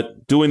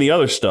 But doing the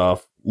other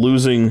stuff,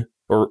 losing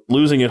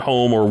at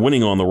home or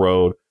winning on the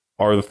road,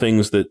 are the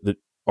things that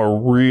are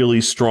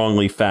really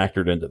strongly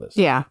factored into this.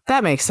 Yeah,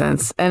 that makes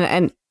sense.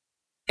 And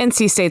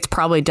NC State's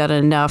probably done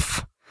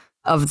enough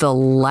of the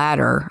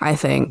latter, I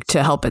think,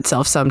 to help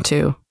itself some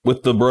too.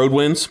 With the road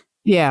wins?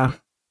 Yeah.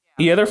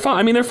 Yeah, they're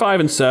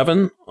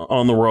 5-7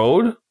 on the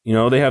road.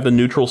 They have the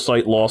neutral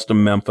site loss to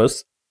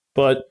Memphis,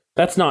 but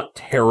that's not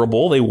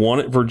terrible. They won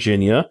at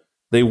Virginia.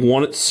 They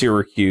won at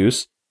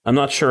Syracuse. I'm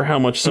not sure how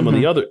much some of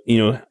the other,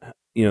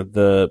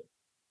 the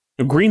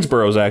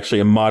Greensboro is actually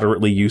a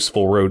moderately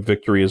useful road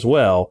victory as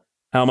well.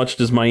 How much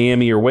does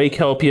Miami or Wake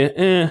help you?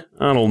 I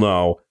don't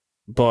know.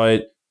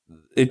 But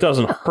it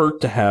doesn't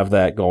hurt to have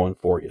that going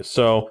for you.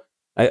 So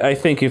I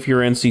think if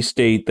you're NC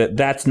State,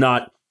 that's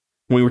not,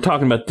 when we were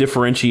talking about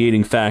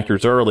differentiating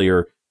factors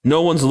earlier,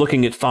 no one's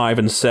looking at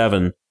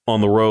 5-7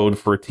 on the road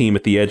for a team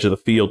at the edge of the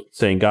field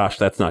saying, gosh,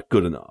 that's not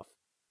good enough.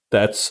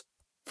 That's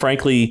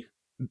frankly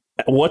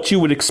what you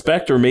would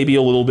expect, or maybe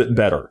a little bit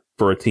better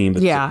for a team.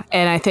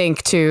 And I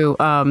think too,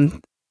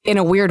 in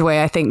a weird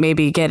way, I think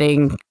maybe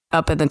getting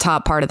up in the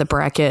top part of the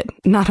bracket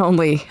not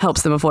only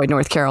helps them avoid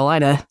North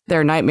Carolina,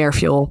 their nightmare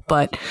fuel,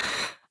 but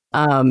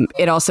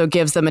it also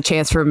gives them a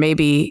chance for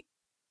maybe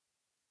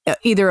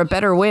either a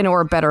better win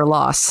or a better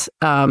loss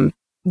than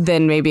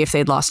maybe if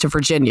they'd lost to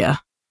Virginia.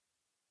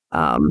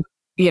 It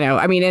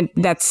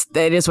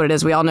is what it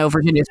is. We all know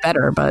Virginia's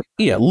better, but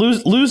yeah,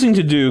 losing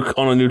to Duke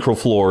on a neutral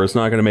floor is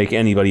not going to make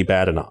anybody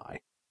bat an eye.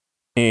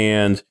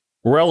 And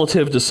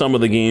relative to some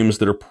of the games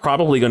that are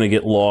probably going to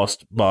get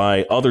lost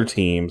by other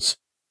teams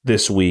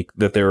this week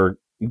that they're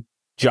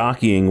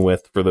jockeying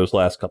with for those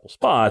last couple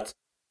spots,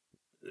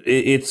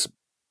 it's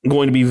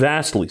going to be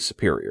vastly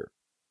superior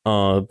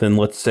than,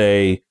 let's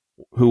say,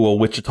 who a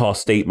Wichita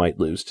State might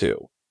lose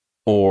to,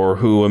 or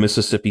who a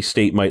Mississippi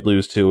State might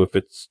lose to if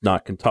it's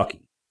not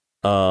Kentucky,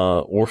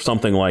 or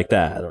something like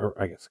that, or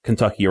I guess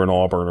Kentucky or an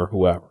Auburn or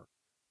whoever,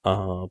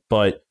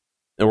 but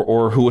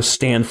who a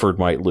Stanford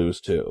might lose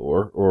to,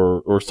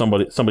 or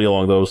somebody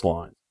along those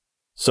lines.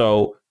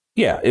 So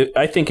yeah,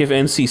 I think if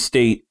NC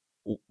State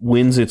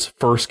wins its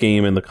first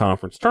game in the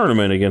conference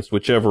tournament against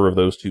whichever of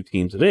those two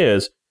teams it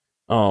is,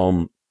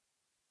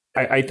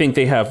 I think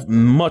they have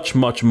much,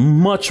 much,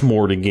 much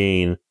more to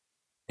gain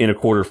in a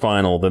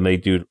quarterfinal than they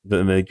do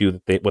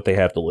what they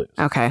have to lose.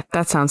 Okay,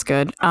 that sounds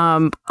good.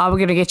 I'm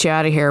going to get you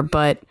out of here,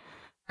 but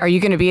are you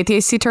going to be at the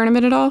ACC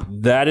tournament at all?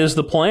 That is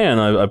the plan.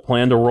 I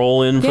plan to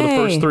roll in for the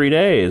first 3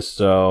 days,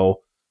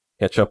 so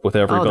catch up with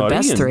everybody. Oh, the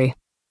best 3.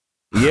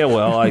 Yeah,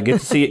 well, I get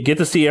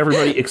to see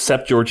everybody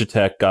except Georgia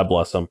Tech. God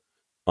bless them.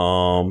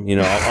 I'll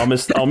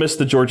miss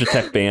the Georgia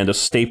Tech band, a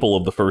staple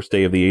of the first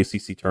day of the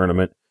ACC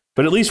tournament.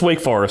 But at least Wake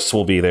Forest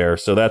will be there,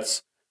 so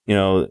that's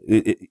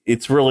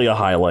it's really a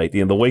highlight.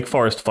 The Wake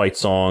Forest fight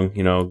song,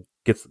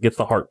 gets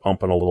the heart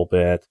pumping a little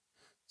bit.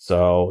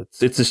 So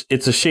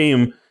it's a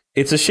shame.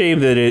 It's a shame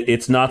that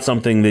it's not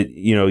something that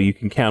you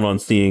can count on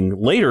seeing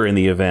later in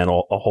the event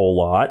a whole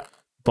lot.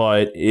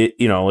 But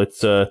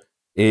it's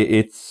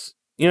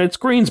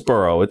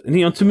Greensboro.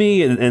 To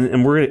me,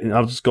 and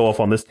I'll just go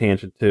off on this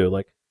tangent too.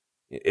 Like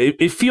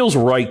it feels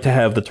right to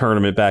have the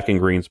tournament back in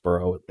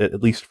Greensboro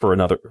at least for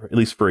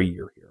a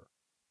year here.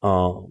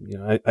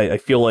 I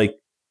feel like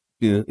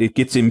it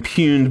gets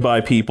impugned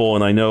by people,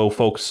 and I know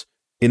folks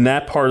in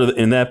that part of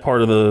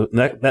the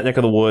that neck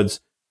of the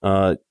woods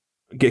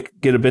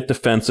get a bit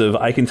defensive.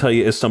 I can tell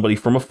you, as somebody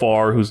from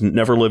afar who's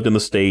never lived in the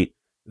state,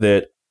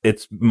 that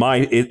it's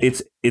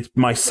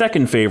my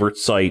second favorite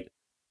site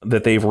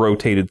that they've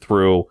rotated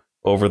through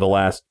over the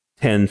last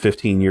 10,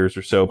 15 years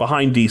or so,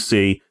 behind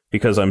DC,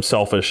 because I'm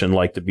selfish and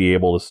like to be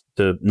able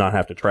to not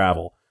have to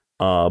travel.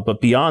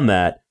 But beyond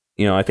that,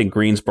 I think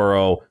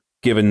Greensboro,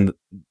 given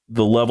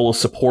the level of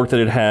support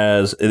that it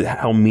has,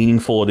 how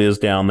meaningful it is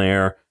down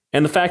there,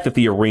 and the fact that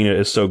the arena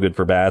is so good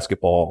for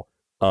basketball,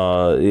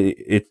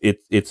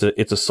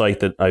 it's a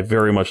site that I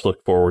very much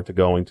look forward to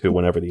going to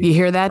whenever the. You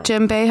hear that,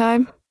 Jim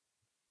Boeheim?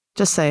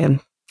 Just saying.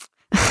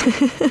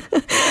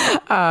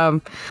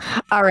 All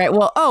right.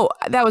 Well,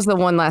 that was the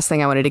one last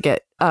thing I wanted to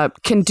get.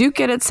 Can Duke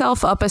get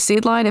itself up a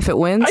seed line if it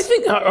wins? I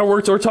think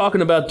we're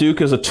talking about Duke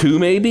as a 2,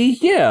 maybe.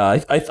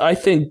 Yeah, I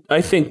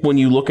think when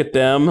you look at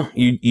them,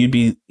 you'd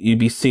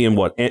be seeing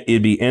what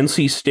it'd be: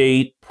 NC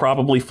State,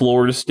 probably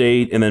Florida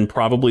State, and then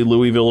probably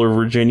Louisville or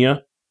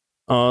Virginia.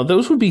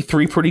 Those would be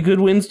 3 pretty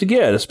good wins to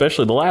get,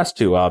 especially the last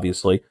 2,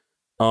 obviously.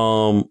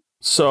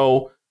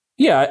 So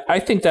yeah, I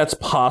think that's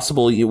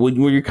possible. When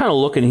you're kind of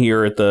looking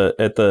here at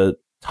the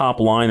top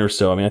line or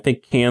so, I mean, I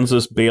think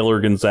Kansas, Baylor,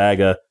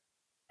 Gonzaga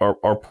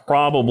are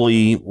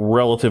probably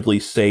relatively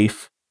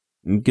safe.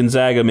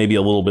 Gonzaga may be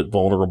a little bit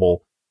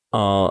vulnerable.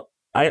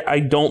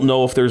 I don't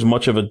know if there's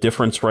much of a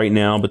difference right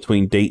now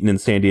between Dayton and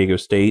San Diego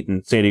State,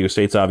 and San Diego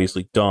State's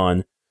obviously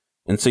done.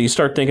 And so you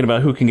start thinking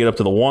about who can get up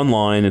to the 1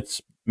 line.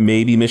 It's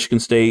maybe Michigan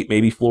State,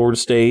 maybe Florida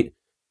State.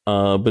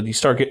 But you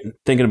start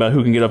thinking about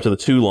who can get up to the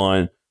 2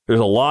 line. There's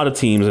a lot of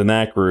teams in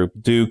that group: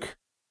 Duke,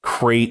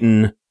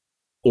 Creighton,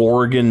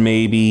 Oregon,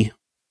 maybe,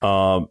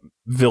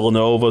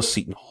 Villanova,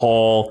 Seton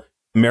Hall,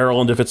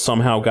 Maryland if it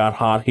somehow got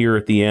hot here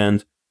at the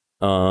end.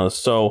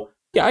 So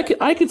yeah,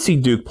 I could see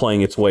Duke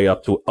playing its way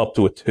up to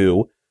a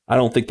 2. I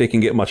don't think they can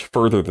get much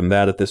further than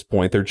that at this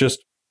point. They're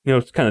just,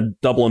 kind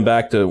of doubling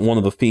back to one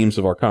of the themes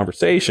of our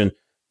conversation.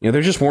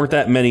 There just weren't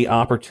that many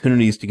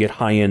opportunities to get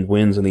high-end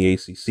wins in the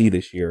ACC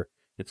this year.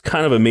 It's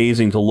kind of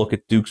amazing to look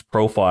at Duke's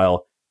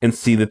profile and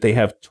see that they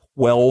have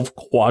 12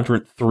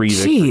 quadrant 3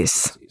 victories this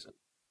season,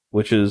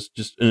 which is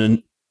just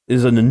an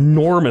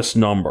enormous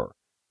number.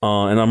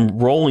 And I'm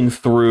rolling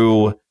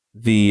through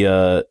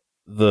the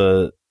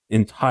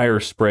entire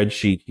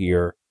spreadsheet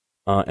here,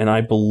 and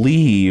I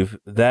believe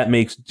that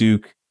makes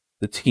Duke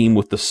the team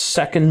with the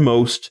second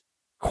most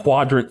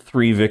quadrant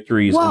 3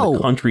 victories in the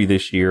country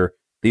this year.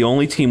 The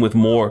only team with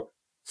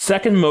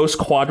second most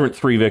quadrant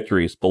 3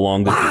 victories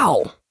belong to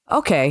Duke.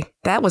 Okay,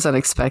 that was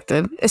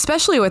unexpected,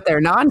 especially with their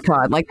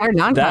non-con. Like their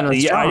non-con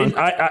was strong.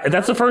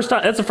 That's the first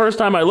time. That's the first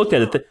time I looked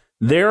at it.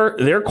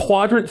 Their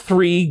quadrant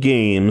 3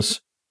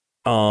 games,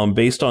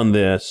 based on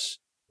this,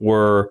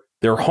 were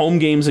their home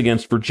games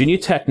against Virginia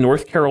Tech,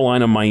 North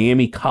Carolina,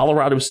 Miami,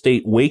 Colorado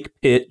State, Wake,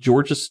 Pitt,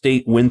 Georgia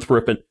State,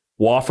 Winthrop,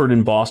 Wofford,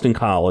 and Boston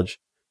College.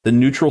 The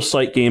neutral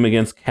site game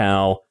against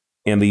Cal,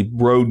 and the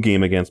road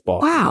game against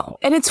Boston. Wow,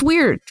 and it's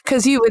weird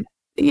because you would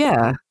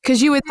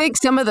think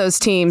some of those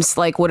teams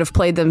would have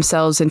played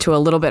themselves into a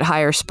little bit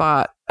higher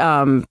spot.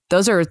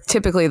 Those are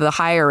typically the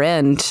higher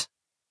end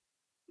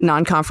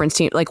non-conference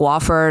team, like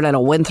Wofford and a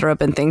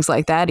Winthrop and things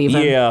like that.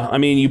 Even I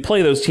mean, you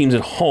play those teams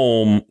at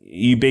home.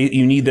 You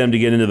need them to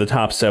get into the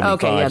top 75.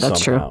 Okay, yeah,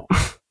 that's somehow. True.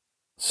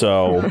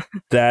 So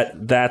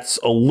that's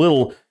a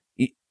little.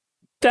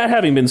 That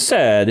having been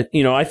said,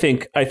 I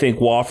think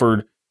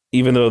Wofford,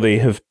 even though they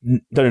have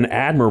done an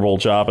admirable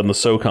job in the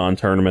SoCon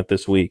tournament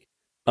this week,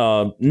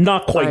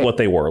 not quite what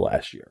they were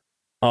last year.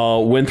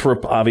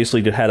 Winthrop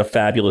obviously had a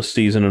fabulous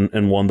season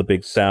and won the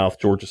Big South.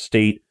 Georgia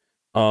State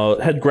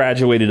had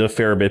graduated a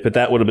fair bit, but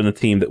that would have been a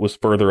team that was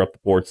further up the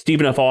board.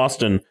 Stephen F.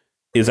 Austin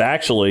is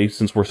actually,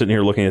 since we're sitting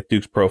here looking at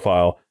Duke's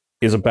profile,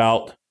 is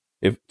about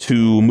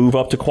to move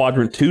up to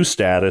quadrant 2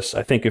 status.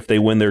 I think if they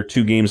win their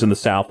 2 games in the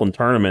Southland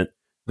tournament,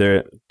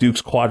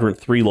 Duke's quadrant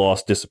 3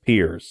 loss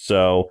disappears.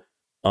 So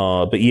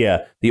But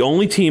yeah, the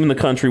only team in the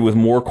country with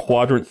more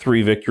Quadrant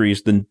 3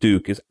 victories than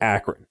Duke is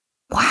Akron.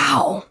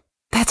 Wow,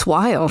 that's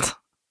wild.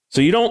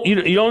 So you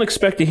don't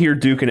expect to hear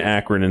Duke and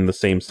Akron in the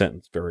same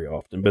sentence very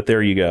often, but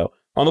there you go.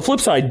 On the flip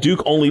side,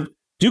 Duke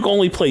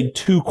only played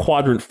 2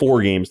 Quadrant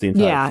 4 games the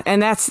entire Yeah,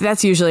 and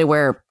that's usually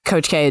where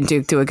Coach K and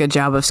Duke do a good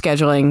job of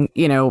scheduling,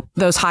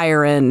 those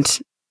higher end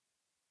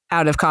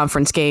out of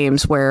conference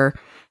games where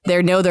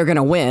they know they're going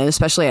to win,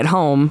 especially at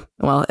home.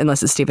 Well,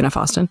 unless it's Stephen F.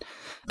 Austin.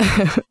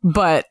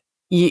 But,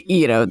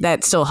 that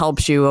still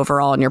helps you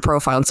overall in your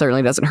profile and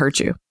certainly doesn't hurt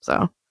you.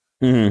 So,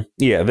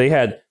 Yeah, they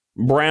had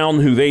Brown,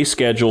 who they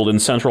scheduled in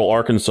Central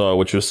Arkansas,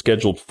 which was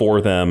scheduled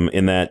for them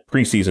in that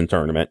preseason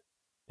tournament.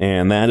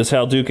 And that is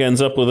how Duke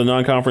ends up with a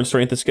non-conference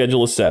strength of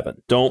schedule of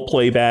 7. Don't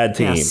play bad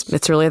teams. Yes,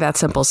 it's really that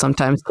simple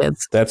sometimes,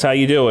 kids. That's how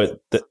you do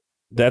it.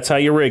 That's how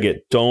you rig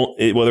it.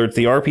 Whether it's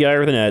the RPI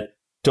or the net,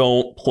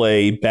 don't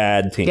play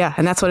bad teams. Yeah,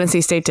 and that's what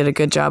NC State did a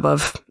good job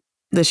of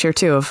this year,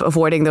 too, of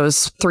avoiding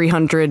those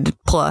 300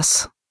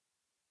 plus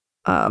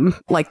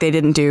like they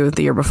didn't do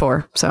the year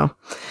before. So,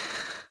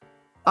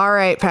 all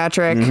right,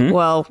 Patrick.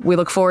 Well, we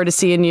look forward to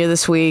seeing you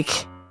this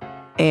week,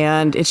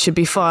 and it should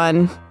be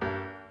fun,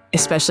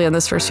 especially on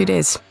those first few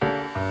days.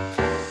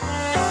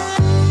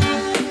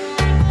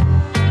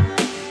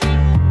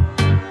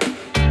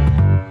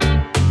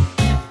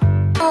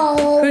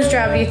 Whose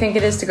job do you think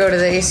it is to go to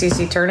the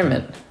ACC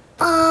tournament?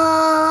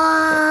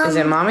 Is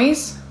it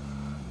Mommy's?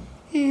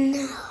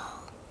 No.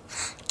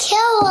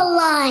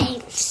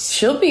 Caroline's.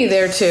 She'll be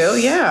there too,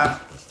 yeah.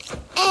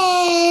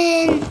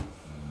 And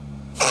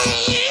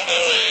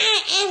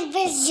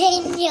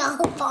Virginia.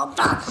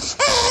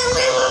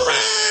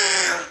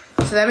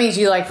 So that means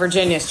you like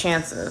Virginia's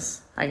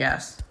chances, I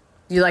guess.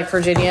 You like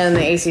Virginia in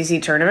the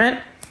ACC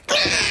tournament?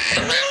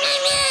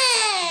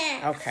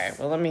 Okay,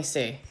 well, let me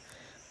see.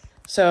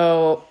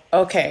 So,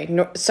 okay,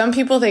 some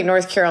people think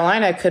North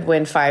Carolina could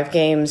win 5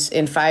 games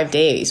in 5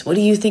 days. What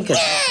do you think of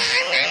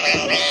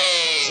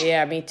that?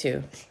 Yeah, me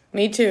too.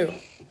 Me too.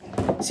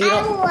 So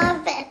I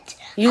love it.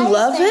 You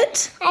love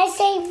it? I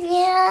say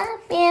yeah.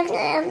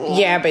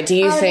 Yeah, but do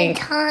you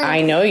think...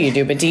 I know you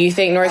do, but do you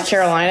think North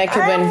Carolina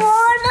could win...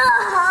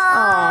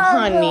 Oh,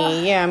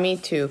 honey. Yeah, me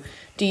too.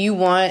 Do you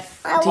want...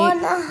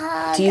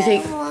 Do you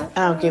think...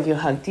 I'll give you a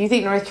hug. Do you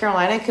think North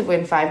Carolina could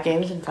win 5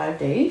 games in 5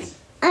 days?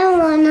 I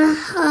want a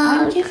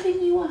hug. I'm giving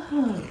you a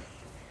hug.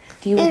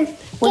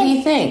 What do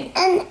you think?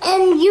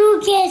 And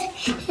you get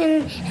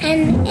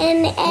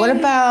and What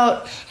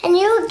about... And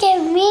you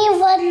give me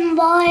one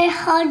more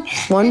hug.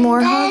 One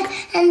more hug?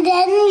 And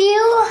then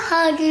you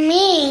hug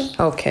me.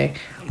 Okay.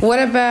 What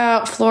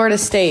about Florida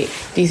State?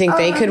 Do you think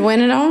they could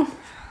win it all?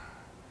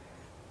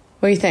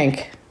 What do you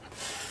think?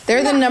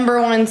 They're the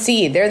number 1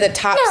 seed. They're the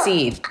top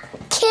seed.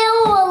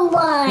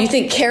 Caroline. You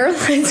think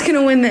Caroline's going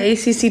to win the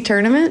ACC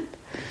tournament?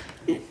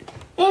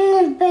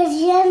 In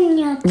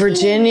Virginia.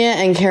 Virginia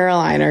and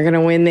Caroline are going to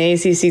win the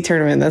ACC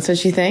tournament. That's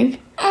what you think?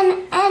 And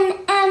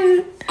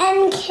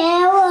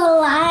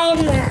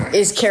Carolina.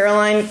 Is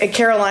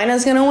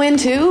Carolina's going to win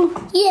too?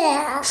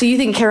 Yeah. So you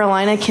think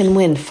Carolina can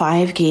win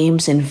 5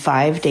 games in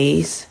 5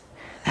 days?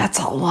 That's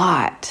a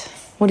lot.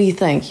 What do you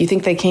think? You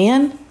think they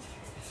can?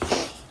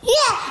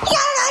 Yeah.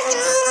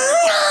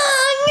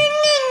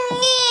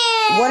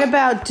 What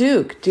about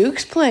Duke?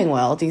 Duke's playing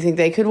well. Do you think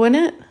they could win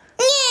it?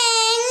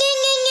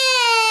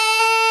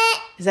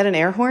 Is that an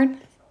air horn?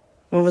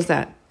 What was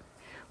that?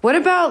 What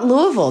about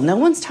Louisville? No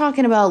one's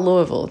talking about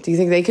Louisville. Do you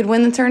think they could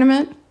win the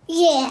tournament?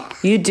 Yeah.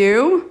 You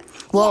do?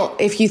 Well,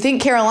 if you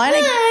think Carolina...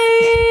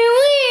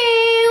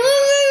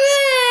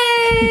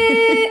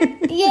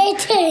 Yeah,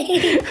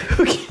 too.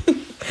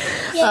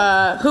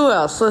 Okay. Who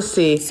else? Let's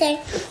see. Say,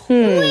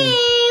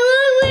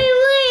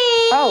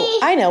 Oh,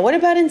 I know. What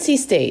about NC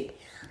State?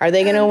 Are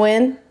they going to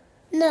win?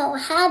 No,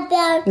 how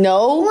about...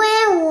 No?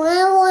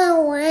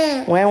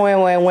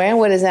 When.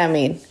 What does that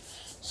mean?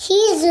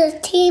 He's a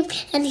team,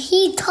 and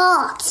he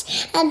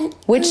talks. And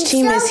Which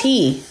team is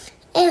he?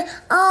 And,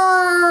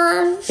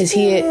 Is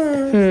he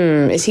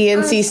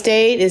NC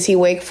State? Is he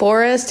Wake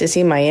Forest? Is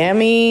he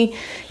Miami?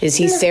 Is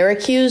he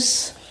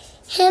Syracuse?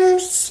 Him,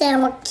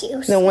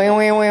 Syracuse. The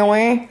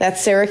wah.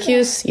 That's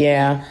Syracuse?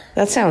 Yeah,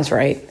 that sounds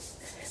right.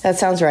 That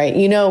sounds right.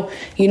 You know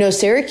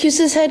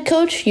Syracuse's head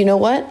coach? You know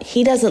what?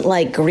 He doesn't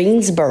like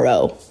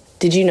Greensboro.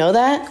 Did you know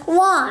that?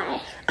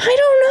 Why? I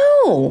don't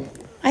know.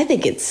 I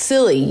think it's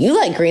silly. You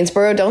like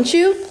Greensboro, don't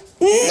you?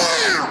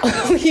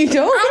 No. You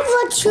don't? I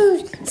want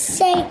to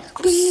say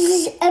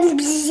bzz and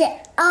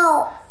bzz.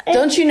 Oh.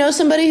 Don't you know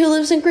somebody who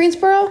lives in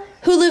Greensboro?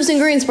 Who lives in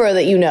Greensboro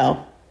that you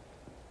know?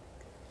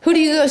 Who do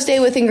you go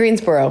stay with in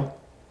Greensboro?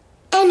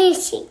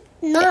 NEC.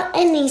 Not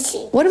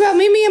NEC. What about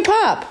Mimi and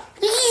Pop?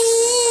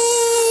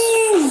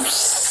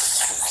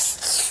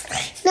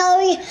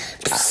 No.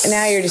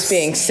 Now you're just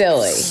being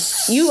silly.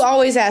 You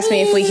always ask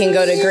me if we can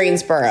go to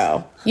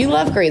Greensboro. You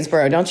love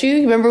Greensboro, don't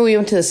you? Remember we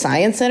went to the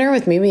Science Center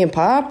with Mimi and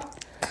Pop?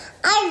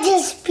 I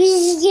just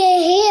buzzed your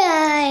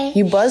hair.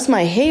 You buzzed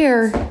my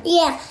hair?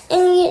 Yeah,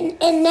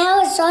 and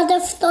now it's on the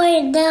floor,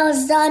 and now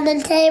it's on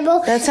the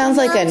table. That sounds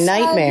like a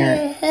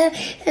nightmare.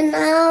 And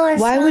now it's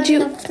Why would on you?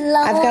 the floor.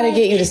 I've got to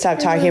get you to stop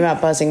talking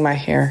about buzzing my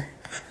hair.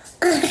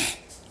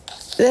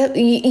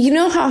 You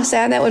know how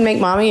sad that would make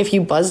Mommy if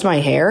you buzzed my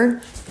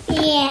hair?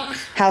 Yeah.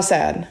 How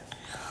sad?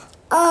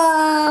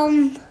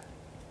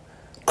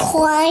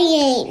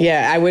 Crying.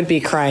 Yeah, I would be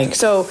crying.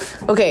 So,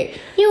 okay.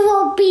 You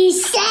will be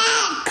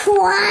sad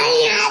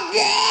crying at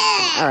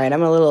this. All right,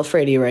 I'm a little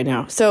afraid of you right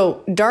now.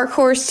 So, dark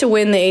horse to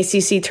win the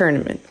ACC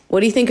tournament. What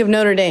do you think of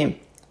Notre Dame?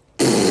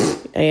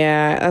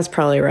 Yeah, that's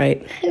probably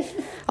right.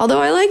 Although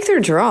I like their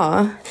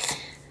draw.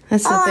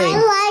 That's the thing.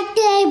 I like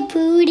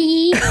their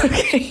booty.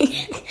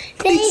 Okay.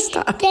 Please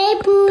stop. They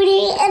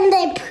booty and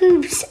they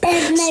poops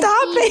and they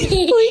Stop it,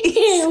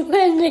 please.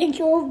 when they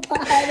go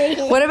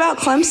potty. What about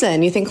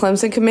Clemson? You think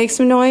Clemson could make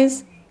some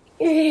noise?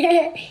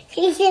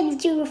 He can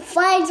do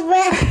farts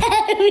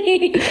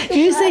with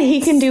You say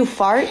he can do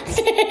farts?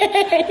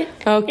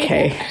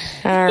 Okay.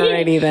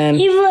 Alrighty then.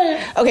 He would.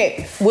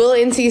 Okay, will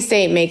NC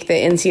State make the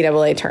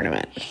NCAA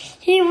tournament?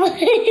 He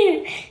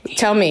would.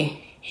 Tell me.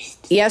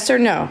 Yes or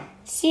no?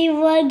 She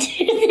would.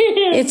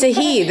 It's a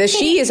he. The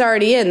she is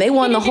already in. They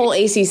won the whole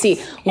ACC.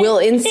 Will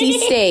NC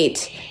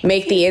State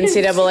make the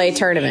NCAA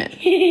tournament?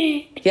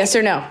 Yes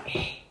or no?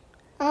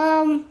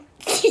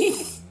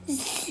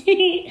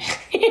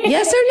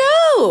 Yes or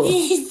no?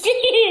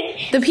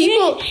 The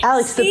people,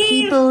 Alex, the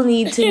people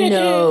need to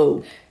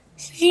know.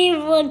 She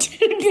would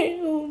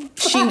do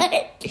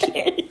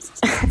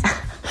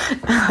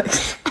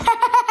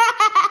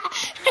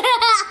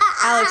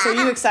Alex, are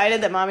you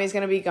excited that Mommy's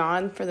going to be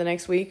gone for the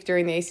next week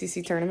during the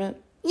ACC tournament?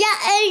 Yeah,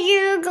 and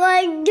you're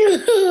going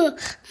to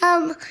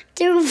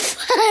do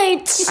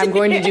fights. I'm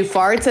going to do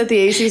farts at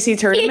the ACC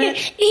tournament?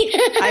 Yeah.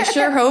 I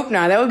sure hope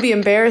not. That would be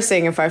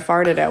embarrassing if I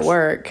farted at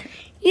work.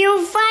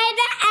 You fight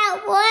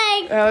at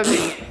work. That would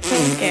be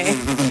okay.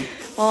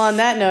 Well, on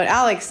that note,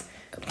 Alex,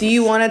 do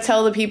you want to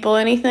tell the people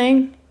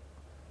anything?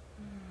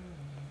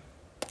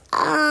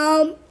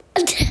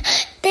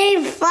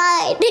 They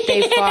fight.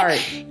 They fart.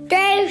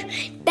 They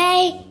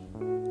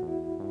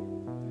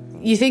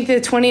You think the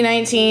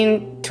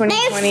 2019,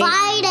 2020... They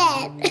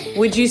farted.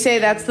 Would you say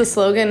that's the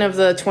slogan of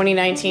the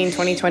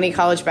 2019-2020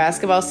 college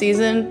basketball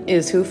season?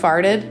 Is who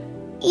farted?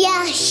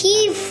 Yeah,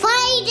 she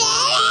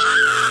farted.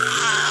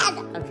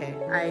 Okay,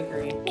 I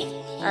agree.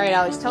 All right,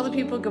 Alex, tell the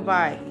people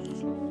goodbye.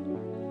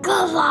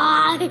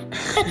 Goodbye.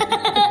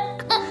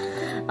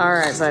 All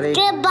right, buddy.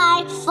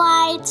 Goodbye,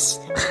 fights.